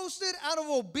 he boasted out of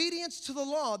obedience to the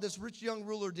law, this rich young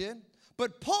ruler did.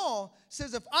 But Paul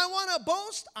says, if I want to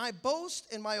boast, I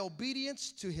boast in my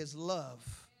obedience to His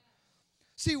love.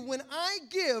 See, when I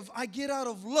give, I get out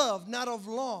of love, not of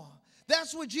law.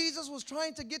 That's what Jesus was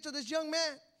trying to get to this young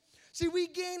man. See, we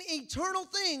gain eternal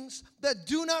things that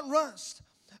do not rust.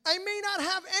 I may not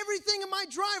have everything in my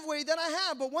driveway that I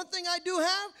have, but one thing I do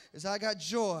have is I got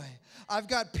joy, I've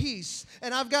got peace,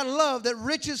 and I've got love that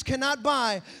riches cannot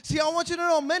buy. See, I want you to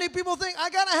know, many people think, I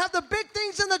got to have the big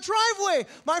things in the driveway.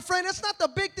 My friend, it's not the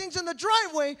big things in the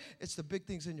driveway, it's the big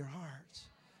things in your heart.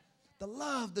 The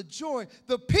love, the joy,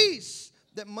 the peace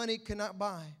that money cannot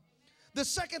buy. The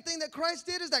second thing that Christ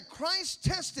did is that Christ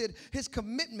tested His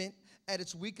commitment at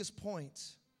its weakest point.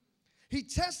 He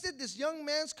tested this young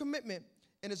man's commitment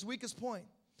in its weakest point.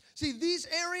 See, these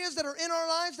areas that are in our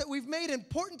lives that we've made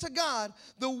important to God,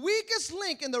 the weakest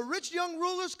link in the rich young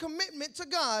ruler's commitment to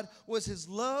God was his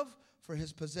love for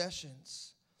his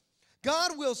possessions.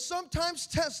 God will sometimes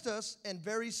test us in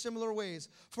very similar ways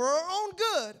for our own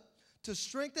good, to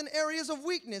strengthen areas of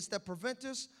weakness that prevent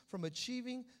us from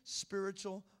achieving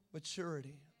spiritual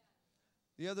maturity.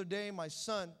 The other day, my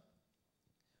son,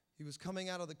 he was coming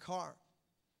out of the car,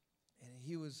 and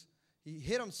he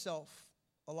hit himself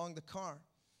along the car,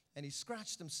 and he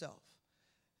scratched himself.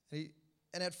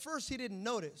 And at first, he didn't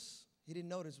notice. It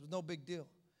was no big deal.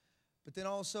 But then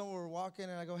all of a sudden, we're walking,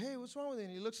 and I go, hey, what's wrong with you?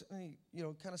 And he looks, and he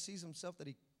kind of sees himself that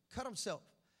he cut himself.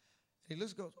 And he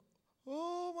looks and goes,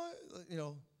 oh, my,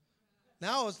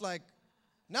 now it's like,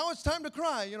 now it's time to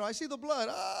cry. I see the blood.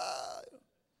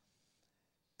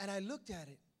 And I looked at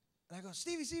it, and I go,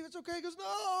 Stevie, it's okay. He goes,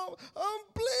 no, I'm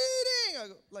bleeding. I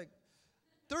go, like,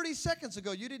 30 seconds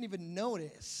ago, you didn't even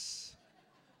notice.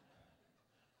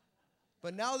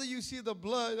 But now that you see the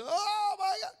blood, oh,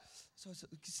 my God. So I said,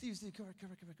 Steve, come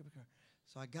here.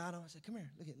 So I got him. I said, come here.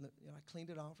 Look. I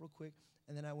cleaned it off real quick.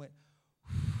 And then I went,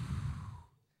 I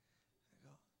go,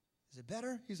 is it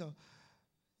better? He's like,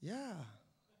 yeah.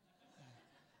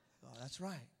 Oh, that's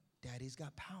right. Daddy's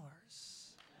got powers.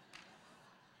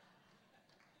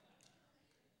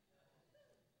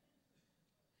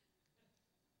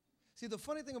 See, the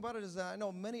funny thing about it is that I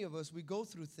know many of us, we go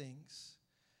through things,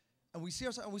 and we see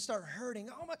ourselves, and we start hurting.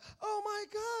 Oh my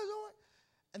God.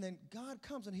 And then God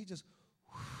comes, and He just,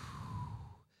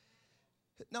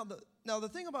 Now the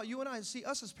thing about you and I, see,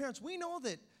 us as parents, we know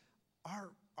that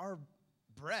our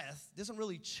breath doesn't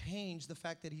really change the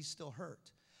fact that he's still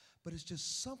hurt. But it's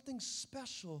just something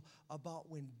special about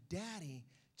when Daddy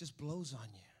just blows on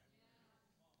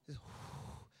you.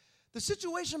 The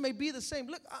situation may be the same.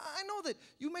 Look, I know that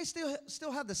you may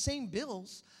still have the same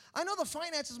bills. I know the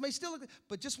finances may still look,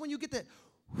 but just when you get that,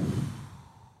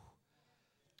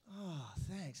 oh,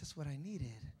 thanks, that's what I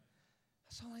needed.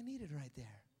 That's all I needed right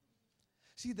there.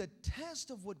 See, the test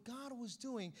of what God was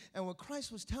doing and what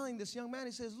Christ was telling this young man,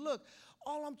 He says, look,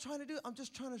 all I'm trying to do, I'm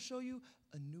just trying to show you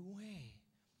a new way.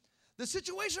 The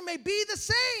situation may be the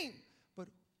same, but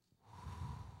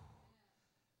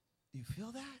do you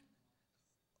feel that?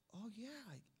 Oh, yeah,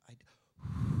 I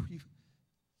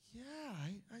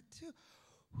do.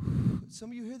 Some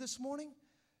of you here this morning,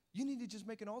 you need to just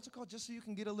make an altar call just so you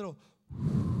can get a little,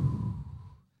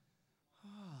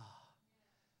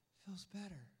 feels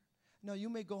better. No, you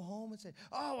may go home and say,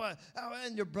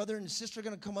 and your brother and sister are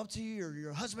going to come up to you, or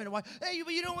your husband and wife, hey,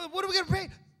 you know what are we going to pray?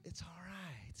 It's all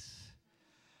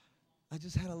right. I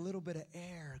just had a little bit of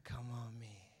air come on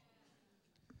me.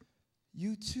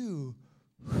 You too.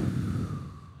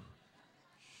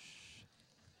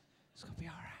 It's going to be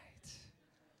all right.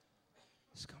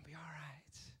 It's going to be all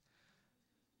right.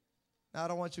 Now, I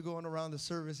don't want you going around the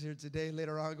service here today,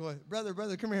 later on, going, brother,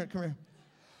 come here.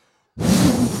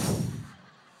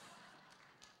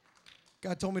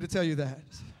 God told me to tell you that.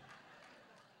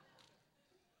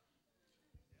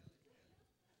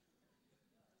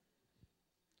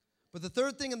 But the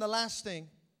third thing and the last thing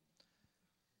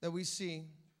that we see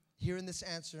here in this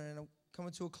answer, and I'm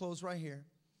coming to a close right here,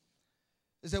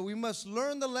 is that we must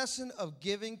learn the lesson of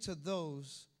giving to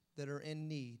those that are in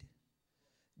need.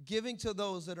 Giving to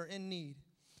those that are in need.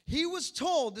 He was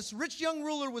told, this rich young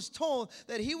ruler was told,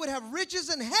 that he would have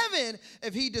riches in heaven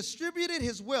if he distributed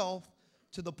his wealth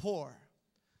to the poor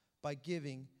by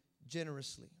giving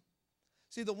generously.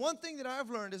 See, the one thing that I've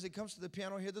learned as it comes to the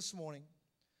piano here this morning,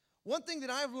 one thing that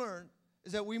I've learned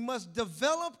is that we must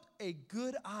develop a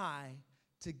good eye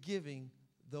to giving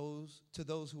to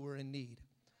those who are in need.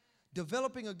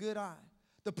 Developing a good eye.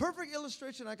 The perfect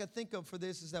illustration I could think of for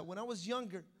this is that when I was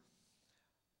younger,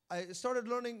 I started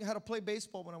learning how to play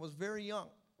baseball when I was very young.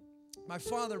 My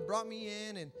father brought me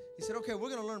in and he said, okay, we're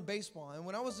going to learn baseball. And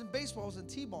when I was in baseball, I was in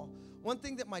T-ball. One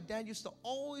thing that my dad used to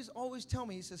always tell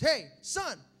me, he says, hey,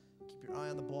 son, keep your eye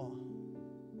on the ball.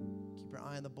 Keep your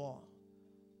eye on the ball.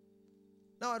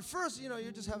 Now, at first,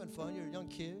 you're just having fun. You're a young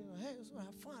kid. Hey, I just want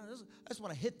to have fun. I just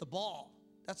want to hit the ball.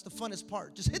 That's the funnest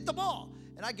part. Just hit the ball,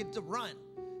 and I get to run.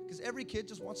 Because every kid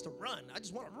just wants to run. I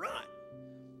just want to run.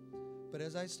 But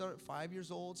as I started 5 years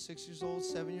old, 6 years old,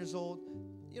 7 years old,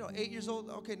 8 years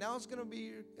old, okay, now it's going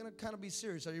to kind of be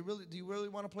serious. Do you really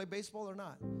want to play baseball or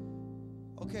not?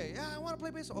 Okay, yeah, I want to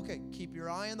play baseball. Okay, keep your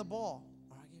eye on the ball.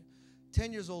 All right,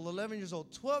 10 years old, 11 years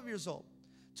old, 12 years old.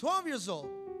 12 years old.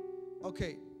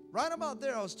 Okay, right about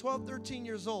there, I was 12, 13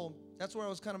 years old. That's where I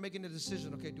was kind of making the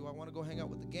decision. Okay, do I want to go hang out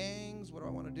with the gangs? What do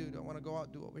I want to do? Do I want to go out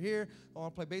and do over here? I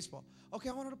want to play baseball. Okay,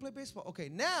 I wanted to play baseball. Okay,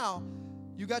 now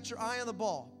you got your eye on the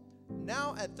ball.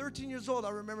 Now at 13 years old,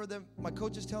 I remember my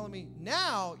coaches telling me,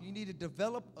 now you need to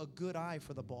develop a good eye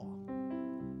for the ball.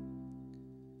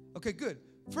 Okay, good.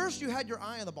 First you had your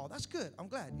eye on the ball. That's good. I'm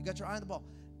glad you got your eye on the ball.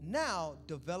 Now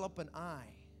develop an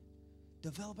eye.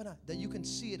 Develop an eye that you can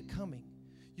see it coming.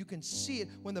 You can see it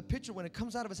when it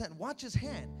comes out of his hand. Watch his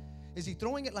hand. Is he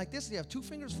throwing it like this? Does he have 2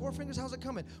 fingers, 4 fingers? How's it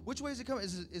coming? Which way is it coming?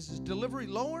 Is his delivery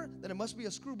lower? Then it must be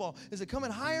a screwball. Is it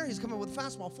coming higher? He's coming with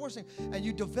fastball, forcing. And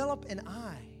you develop an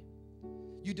eye.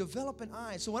 You develop an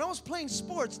eye. So when I was playing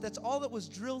sports, that's all that was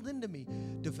drilled into me.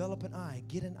 Develop an eye.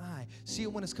 Get an eye. See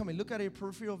it when it's coming. Look at your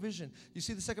peripheral vision. You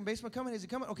see the second baseman coming? Is he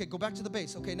coming? Okay, go back to the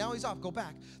base. Okay, now he's off. Go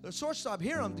back. The shortstop,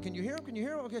 hear him. Can you hear him? Can you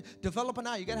hear him? Okay, develop an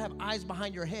eye. You got to have eyes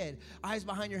behind your head. Eyes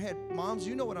behind your head. Moms,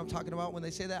 you know what I'm talking about when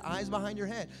they say that. Eyes behind your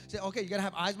head. Say, okay, you got to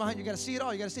have eyes behind. You got to see it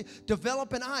all. You got to see.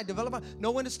 Develop an eye. Develop an eye. Know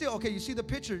when to steal. Okay, you see the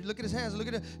pitcher. Look at his hands. Look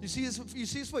at it. You see his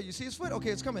foot. You see his foot. Okay,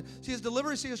 it's coming. See his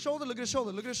delivery. See his shoulder. Look at his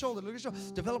shoulder. Look at his shoulder. Look at his shoulder.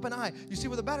 Develop an eye. You see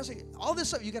what the batter say, all this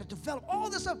stuff, you got to develop all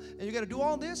this stuff, and you got to do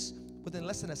all this within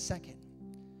less than a second.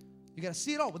 You got to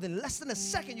see it all within less than a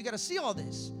second. You got to see all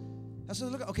this. That's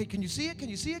what look. Okay, can you see it? Can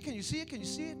you see it? Can you see it? Can you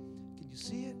see it? Can you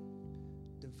see it?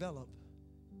 Develop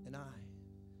an eye.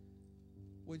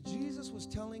 What Jesus was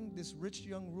telling this rich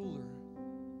young ruler,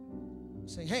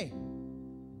 saying, "Hey,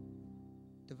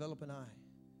 develop an eye.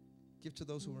 Give to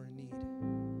those who are in need.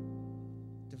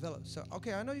 Develop." So,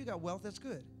 okay, I know you got wealth. That's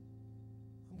good.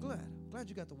 I'm glad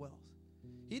you got the wealth.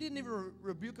 He didn't even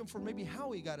rebuke him for maybe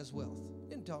how he got his wealth. He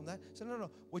didn't tell him that. He said, no,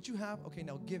 what you have, okay,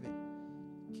 now give it.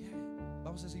 Give it. The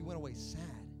Bible says he went away sad.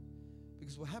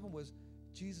 Because what happened was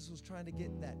Jesus was trying to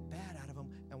get that bad out of him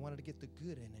and wanted to get the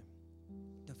good in him.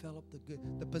 Develop the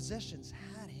good. The possessions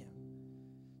had him.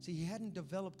 See, he hadn't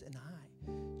developed an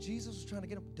eye. Jesus was trying to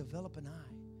get him to develop an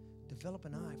eye. Develop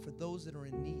an eye for those that are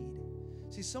in need.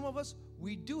 See, some of us,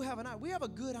 we do have an eye. We have a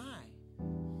good eye.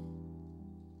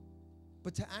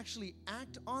 But to actually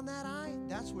act on that eye,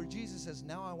 that's where Jesus says,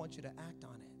 now I want you to act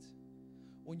on it.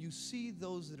 When you see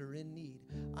those that are in need.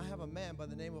 I have a man by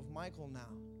the name of Michael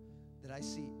now that I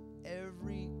see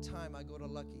every time I go to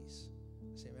Lucky's.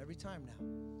 I see him every time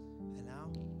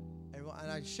now.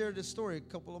 And I shared this story a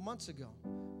couple of months ago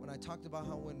when I talked about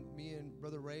how when me and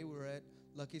Brother Ray were at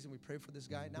Lucky's and we prayed for this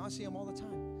guy. Now I see him all the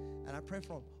time. And I pray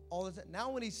for him all the time.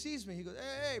 Now when he sees me, he goes,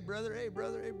 hey, brother, hey,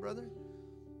 brother, hey, brother.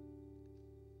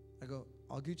 I go,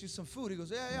 I'll get you some food. He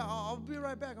goes, yeah, I'll be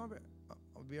right back. I'll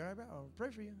be right back. I'll pray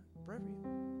for you.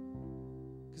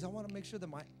 Because I want to make sure that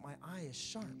my eye is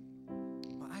sharp.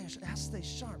 My I have to stay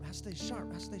sharp. I have to stay sharp.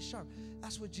 I have to stay sharp.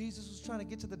 That's what Jesus was trying to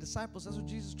get to the disciples. That's what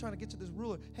Jesus was trying to get to this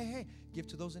ruler. Hey, give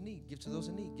to those in need. Give to those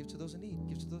in need. Give to those in need.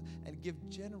 Give to those, and give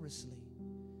generously.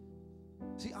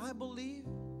 See, I believe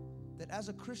that as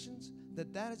a Christians,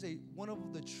 that is one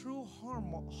of the true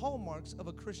hallmarks of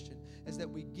a Christian, is that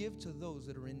we give to those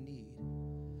that are in need.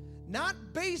 Not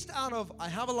based out of, I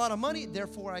have a lot of money,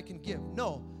 therefore I can give.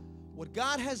 No, what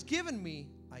God has given me,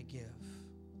 I give.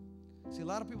 See, a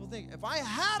lot of people think, if I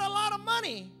had a lot of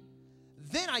money,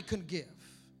 then I can give.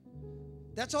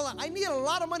 That's all. I need a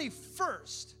lot of money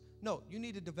first. No, you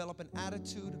need to develop an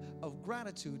attitude of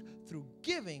gratitude through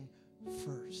giving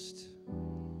first.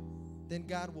 Then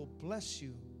God will bless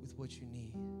you with what you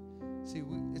need. See,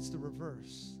 it's the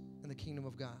reverse in the kingdom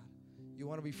of God. You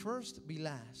want to be first, be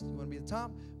last. You want to be the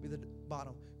top, be the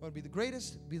bottom. You want to be the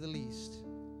greatest, be the least.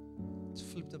 It's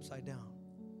flipped upside down.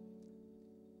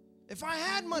 If I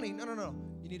had money, no.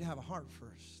 You need to have a heart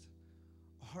first.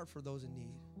 A heart for those in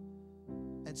need.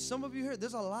 And some of you here,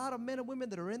 there's a lot of men and women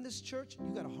that are in this church.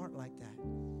 You got a heart like that.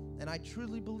 And I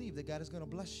truly believe that God is going to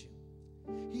bless you.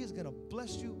 He is going to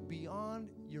bless you beyond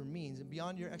your means and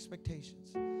beyond your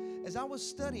expectations. As I was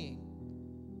studying,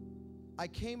 I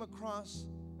came across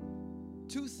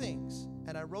two things,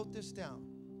 and I wrote this down.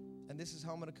 And this is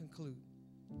how I'm going to conclude.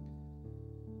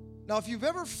 Now, if you've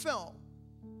ever felt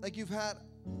like you've had,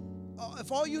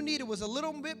 if all you needed was a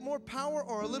little bit more power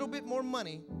or a little bit more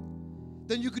money,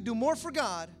 then you could do more for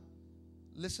God,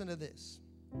 listen to this.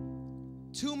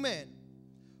 Two men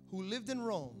who lived in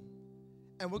Rome,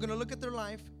 and we're going to look at their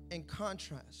life in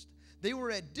contrast. They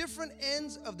were at different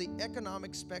ends of the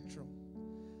economic spectrum.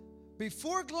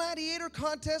 Before gladiator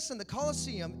contests in the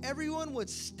Colosseum, everyone would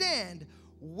stand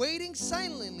waiting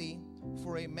silently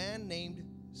for a man named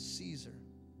Caesar.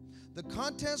 The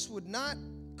contest could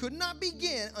not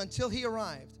begin until he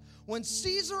arrived. When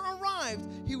Caesar arrived,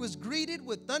 he was greeted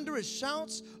with thunderous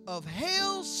shouts of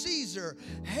 "Hail Caesar!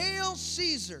 Hail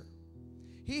Caesar!"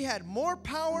 He had more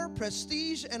power,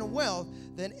 prestige, and wealth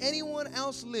than anyone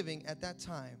else living at that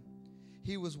time.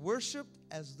 He was worshipped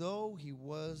as though he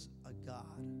was a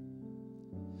god.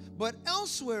 But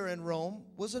elsewhere in Rome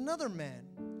was another man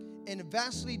in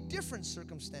vastly different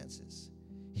circumstances.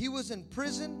 He was in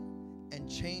prison and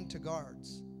chained to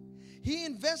guards. He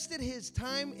invested his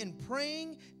time in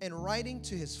praying and writing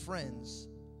to his friends.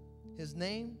 His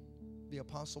name, the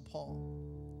Apostle Paul.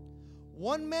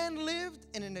 One man lived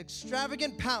in an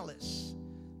extravagant palace.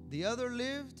 The other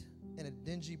lived in a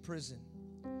dingy prison.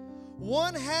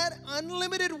 One had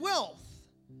unlimited wealth.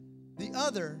 The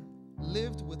other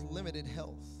lived with limited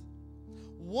health.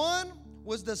 One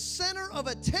was the center of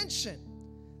attention.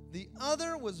 The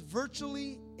other was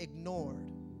virtually ignored.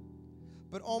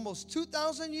 But almost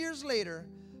 2,000 years later,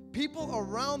 people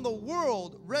around the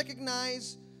world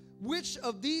recognize which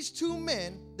of these two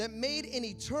men that made an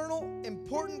eternal,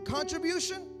 important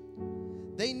contribution.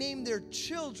 They named their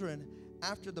children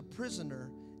after the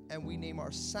prisoner, and we name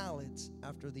our salads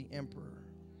after the emperor.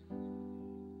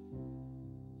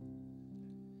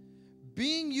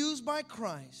 Being used by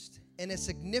Christ in a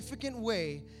significant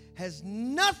way has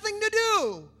nothing to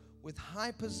do with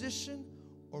high position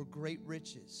or great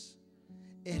riches.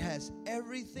 It has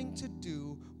everything to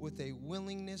do with a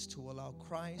willingness to allow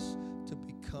Christ to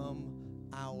become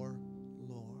our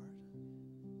Lord.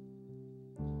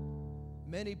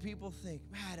 Many people think,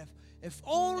 man, if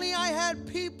only I had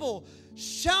people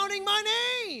shouting my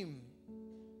name,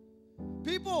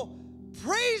 people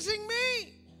praising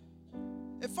me,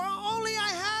 if only I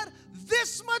had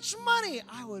this much money,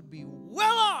 I would be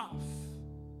well off.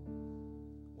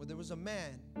 Well, there was a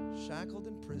man shackled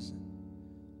in prison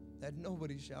that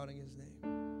nobody shouting his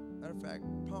name. Matter of fact,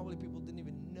 probably people didn't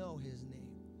even know his name.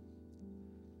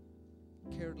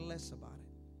 Cared less about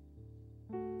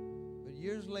it. But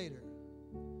years later,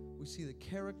 we see the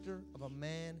character of a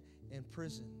man in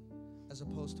prison as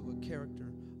opposed to a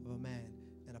character of a man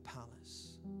in a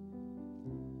palace.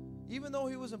 Even though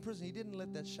he was in prison, he didn't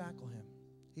let that shackle him.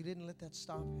 He didn't let that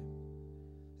stop him.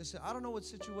 They said, I don't know what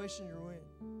situation you're in,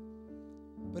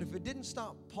 but if it didn't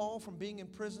stop Paul from being in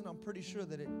prison, I'm pretty sure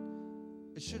that it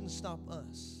shouldn't stop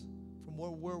us from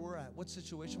where we're at, what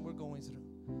situation we're going through.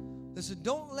 They said,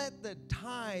 don't let the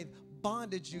tithe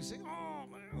bondage you. Say, oh,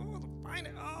 man,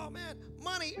 oh, man,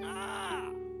 money, And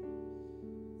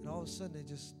all of a sudden, they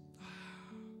just,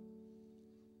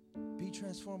 be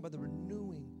transformed by the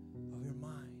renewing of your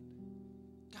mind.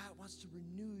 God wants to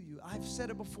renew you. I've said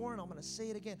it before, and I'm going to say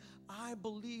it again. I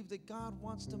believe that God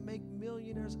wants to make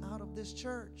millionaires out of this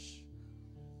church.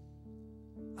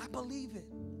 I believe it.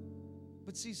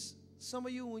 But see, some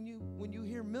of you, when you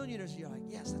hear millionaires, you're like,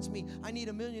 yes, that's me. I need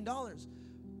 $1 million.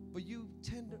 but you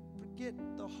tend to forget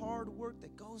the hard work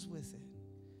that goes with it.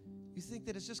 You think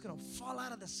that it's just going to fall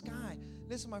out of the sky.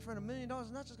 Listen, my friend, $1 million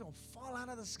is not just going to fall out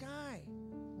of the sky.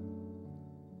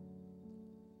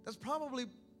 That's probably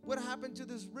what happened to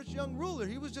this rich young ruler.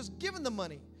 He was just given the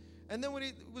money. And then when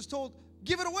he was told,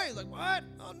 give it away, like, what?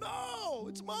 Oh, no,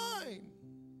 it's mine.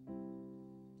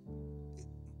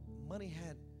 Money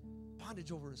had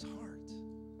bondage over his heart.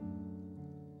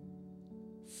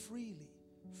 Freely.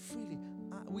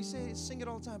 We sing it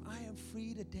all the time. I am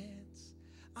free to dance.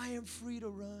 I am free to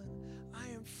run. I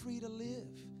am free to live.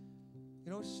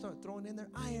 You know, start throwing in there,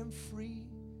 I am free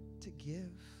to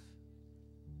give.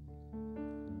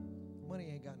 Money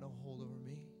ain't got no hold over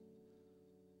me.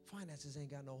 Finances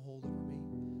ain't got no hold over me.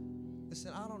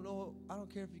 Listen, I don't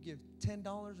care if you give $10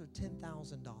 or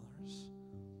 $10,000.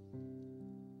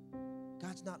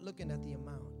 God's not looking at the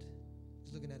amount.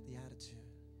 He's looking at the attitude.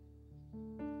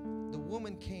 The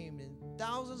woman came, and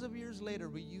thousands of years later,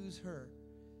 we use her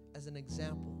as an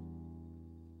example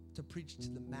to preach to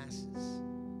the masses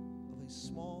of a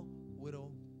small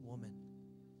widow woman.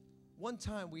 One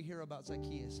time we hear about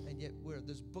Zacchaeus, and yet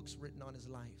there's books written on his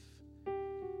life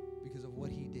because of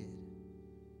what he did.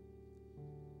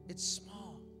 It's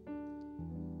small.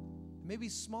 It may be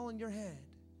small in your hand,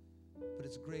 but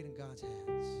it's great in God's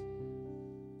hands.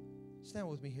 Stand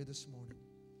with me here this morning.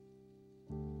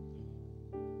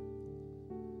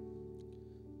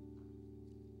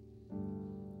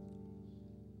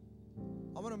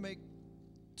 I'm going to make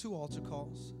 2 altar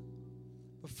calls.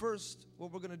 But first,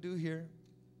 what we're going to do here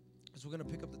is we're going to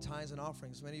pick up the tithes and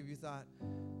offerings. Many of you thought,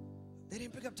 they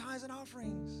didn't pick up tithes and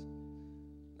offerings.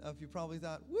 Now, if you probably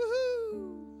thought,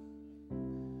 woohoo!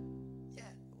 Yeah.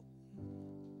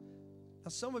 Now,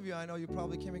 some of you, I know you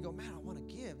probably came and go, man, I want to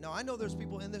give. Now, I know there's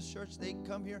people in this church, they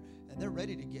come here and they're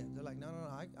ready to give. They're like, no,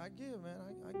 I give, man.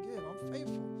 I give. I'm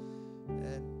faithful.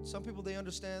 And some people, they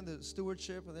understand the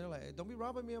stewardship, and they're like, hey, don't be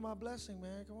robbing me of my blessing,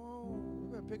 man. Come on. You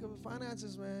better pick up the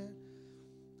finances, man.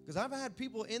 Because I've had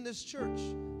people in this church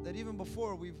that even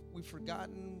before we've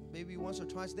forgotten, maybe once or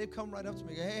twice, they've come right up to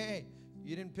me and go, hey,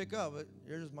 you didn't pick up, but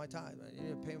here's my tithe. You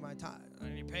need to pay my tithe. I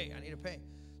need to pay.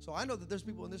 So I know that there's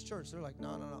people in this church, they're like,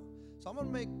 no. So I'm going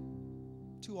to make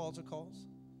 2 altar calls.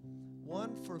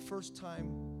 One for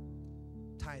first-time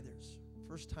tithers,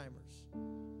 first-timers.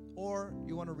 Or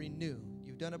you want to renew.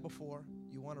 You've done it before.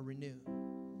 You want to renew.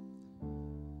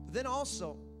 But then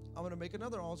also, I'm going to make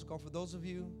another altar call for those of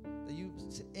you that you,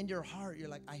 in your heart, you're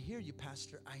like, I hear you,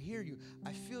 Pastor. I hear you.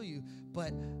 I feel you.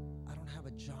 But I don't have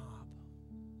a job,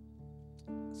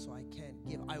 so I can't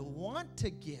give. I want to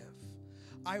give.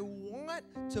 I want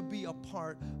to be a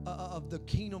part of the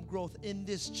kingdom growth in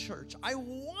this church. I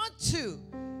want to,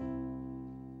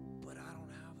 but I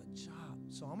don't have a job.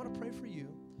 So I'm going to pray for you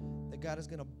that God is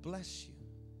going to bless you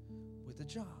with a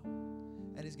job.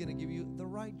 And He's going to give you the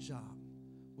right job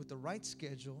with the right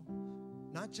schedule,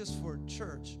 not just for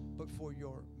church, but for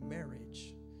your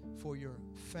marriage, for your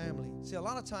family. See, a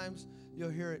lot of times you'll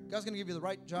hear it, God's going to give you the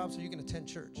right job so you can attend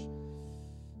church.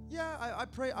 Yeah, I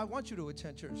pray, I want you to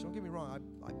attend church. Don't get me wrong.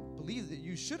 I believe that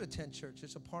you should attend church.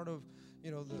 It's a part of,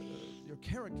 your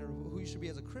character, who you should be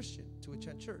as a Christian, to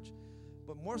attend church.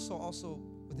 But more so also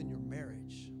within your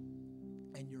marriage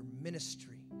and your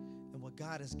ministry and what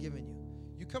God has given you.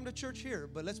 You come to church here,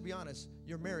 but let's be honest,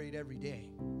 you're married every day.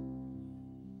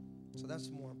 So that's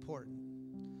more important.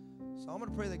 So I'm going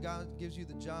to pray that God gives you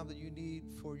the job that you need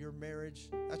for your marriage.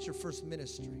 That's your first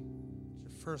ministry. It's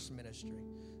your first ministry.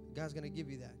 God's going to give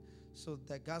you that. So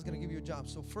that God's going to give you a job.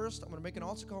 So first, I'm going to make an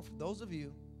altar call for those of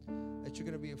you that you're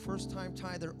going to be a first-time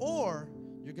tither, or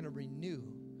you're going to renew.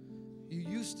 You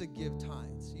used to give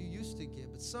tithes. You used to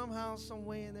give. But somehow, some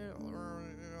way in there,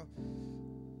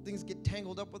 things get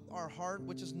tangled up with our heart,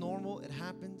 which is normal. It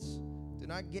happens. Do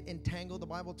not get entangled. The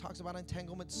Bible talks about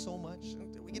entanglement so much.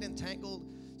 We get entangled,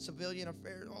 civilian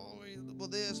affairs, well,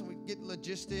 this, and we get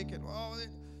logistic, and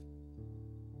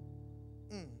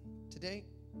today,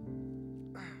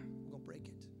 we're going to break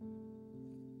it.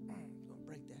 We're going to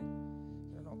break that.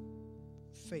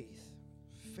 Faith.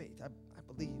 I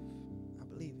believe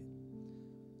it.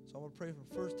 So I'm going to pray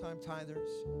for first-time tithers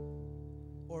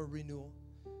or renewal,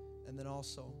 and then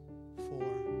also for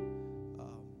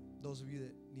those of you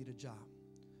that need a job.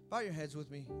 Bow your heads with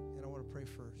me, and I want to pray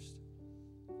first.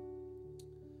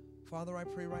 Father, I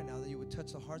pray right now that you would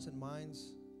touch the hearts and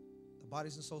minds, the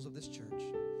bodies and souls of this church.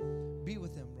 Be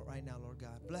with them right now, Lord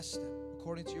God. Bless them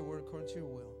according to your word, according to your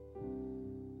will.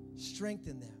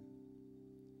 Strengthen them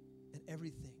in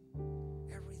everything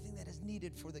that is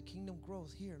needed for the kingdom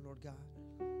growth here, Lord God.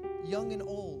 Young and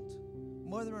old,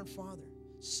 mother and father,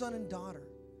 son and daughter.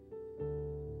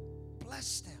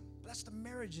 Bless them. Bless the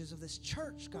marriages of this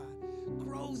church, God.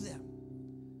 Grow them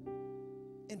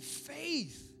in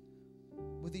faith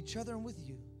with each other and with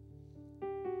you.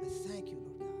 I thank you,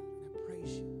 Lord God, and I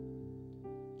praise you.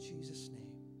 In Jesus'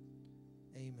 name,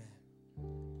 amen.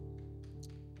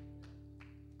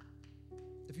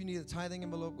 If you need a tithing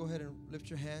envelope, go ahead and lift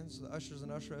your hands. The ushers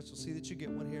and usherettes will see that you get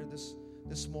one here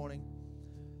this morning.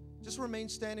 Just remain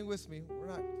standing with me. We're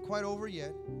not quite over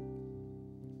yet.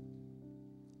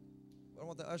 I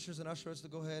want the ushers and usherettes to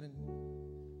go ahead and...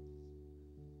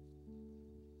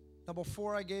 Now,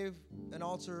 before I gave an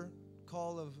altar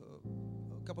call of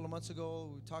a couple of months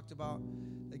ago, we talked about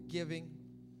the giving.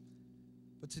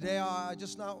 But today, I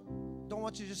just don't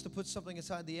want you just to put something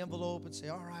inside the envelope and say,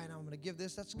 all right, I'm going to give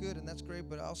this. That's good and that's great.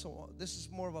 But also, this is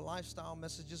more of a lifestyle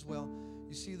message as well.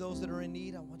 You see those that are in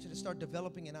need, I want you to start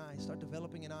developing an eye. Start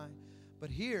developing an eye.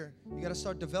 But here, you got to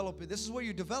start developing. This is where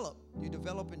you develop. You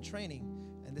develop in training.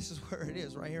 And this is where it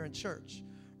is, right here in church.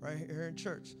 Right here in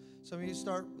church. Some of you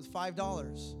start with $5.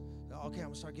 Okay, I'm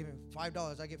going to start giving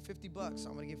 $5. I get $50.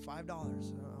 I'm going to give $5. I'm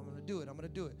going to do it. I'm going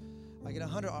to do it. I get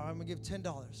 $100. I'm going to give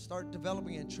 $10. Start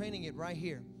developing it and training it right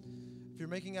here. If you're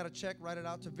making out a check, write it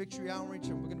out to Victory Outreach,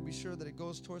 and we're going to be sure that it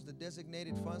goes towards the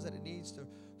designated funds that it needs to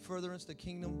furtherance the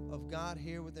kingdom of God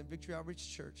here within Victory Outreach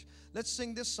Church. Let's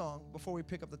sing this song before we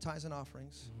pick up the tithes and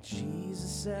offerings.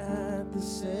 Jesus at the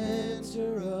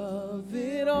center of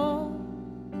it all.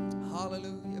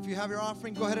 Hallelujah. If you have your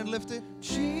offering, go ahead and lift it.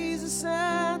 Jesus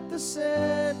at the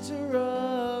center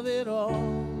of it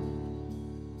all.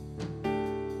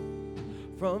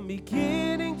 From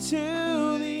beginning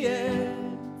to the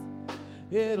end,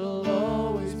 it'll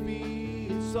always be,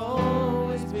 it's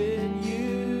always been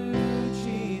you,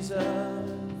 Jesus.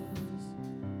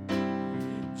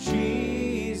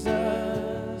 Jesus,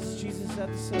 Jesus at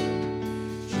the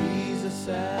center. Jesus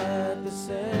at the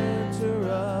center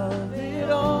of it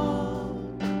all.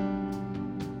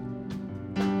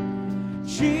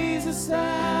 Jesus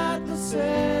at the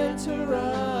center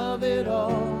of it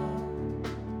all.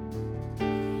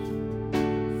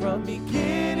 From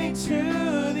beginning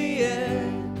to the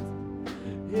end,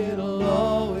 it'll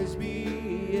always be,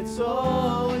 it's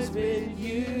always been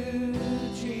you,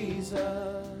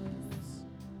 Jesus.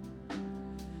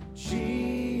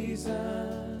 Jesus,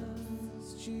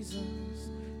 Jesus,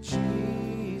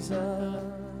 Jesus,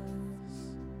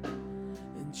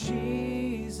 and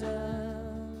Jesus.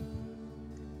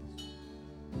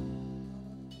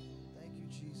 Thank you,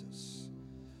 Jesus.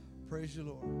 Praise you,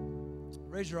 Lord.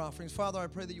 Raise your offerings. Father, I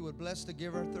pray that you would bless the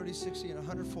giver 30, 60, and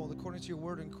 100-fold according to your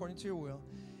word and according to your will.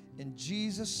 In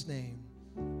Jesus' name.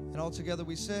 And all together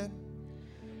we said,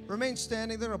 remain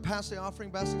standing there. I'll pass the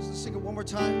offering baskets. Let's sing it one more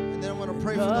time. And then I'm going to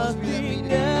pray for those of you that need it.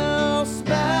 Nothing else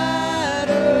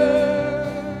matters.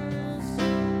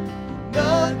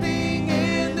 Nothing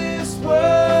in this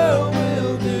world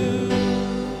will do.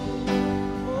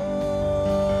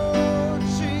 Oh,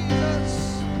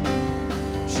 Jesus.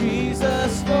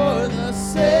 Jesus for the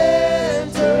center.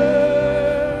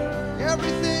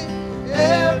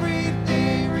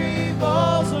 Everything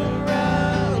revolves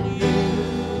around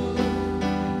you.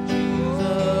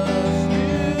 Jesus,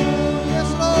 you. Yes,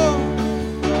 Lord.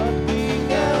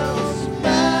 Nothing else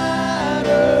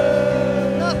matters.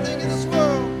 Nothing in this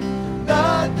world.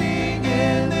 Nothing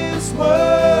in this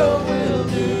world will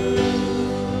do.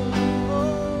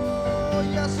 Oh,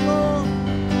 yes, Lord.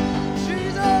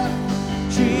 Jesus.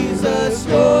 Jesus,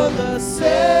 you're the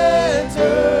center.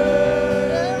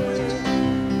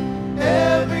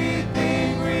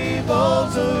 Everything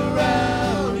revolves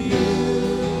around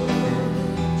you.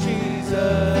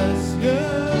 Jesus, you.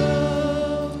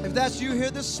 If that's you here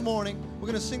this morning, we're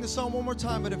going to sing the song one more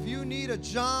time. But if you need a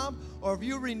job or if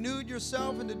you renewed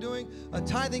yourself into doing a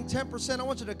tithing 10%, I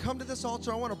want you to come to this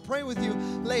altar. I want to pray with you,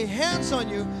 lay hands on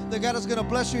you, that God is going to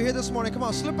bless you here this morning. Come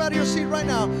on, slip out of your seat right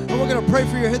now, and we're going to pray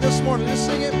for you here this morning. Just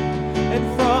sing it. And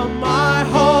from my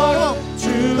heart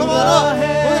to Come on the up.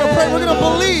 We're going to pray. We're going to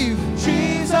believe.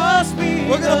 Jesus,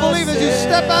 We're going to believe as you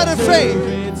step out in faith.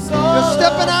 You're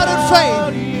stepping out in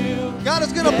faith. God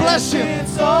is going to bless you.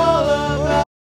 It's all about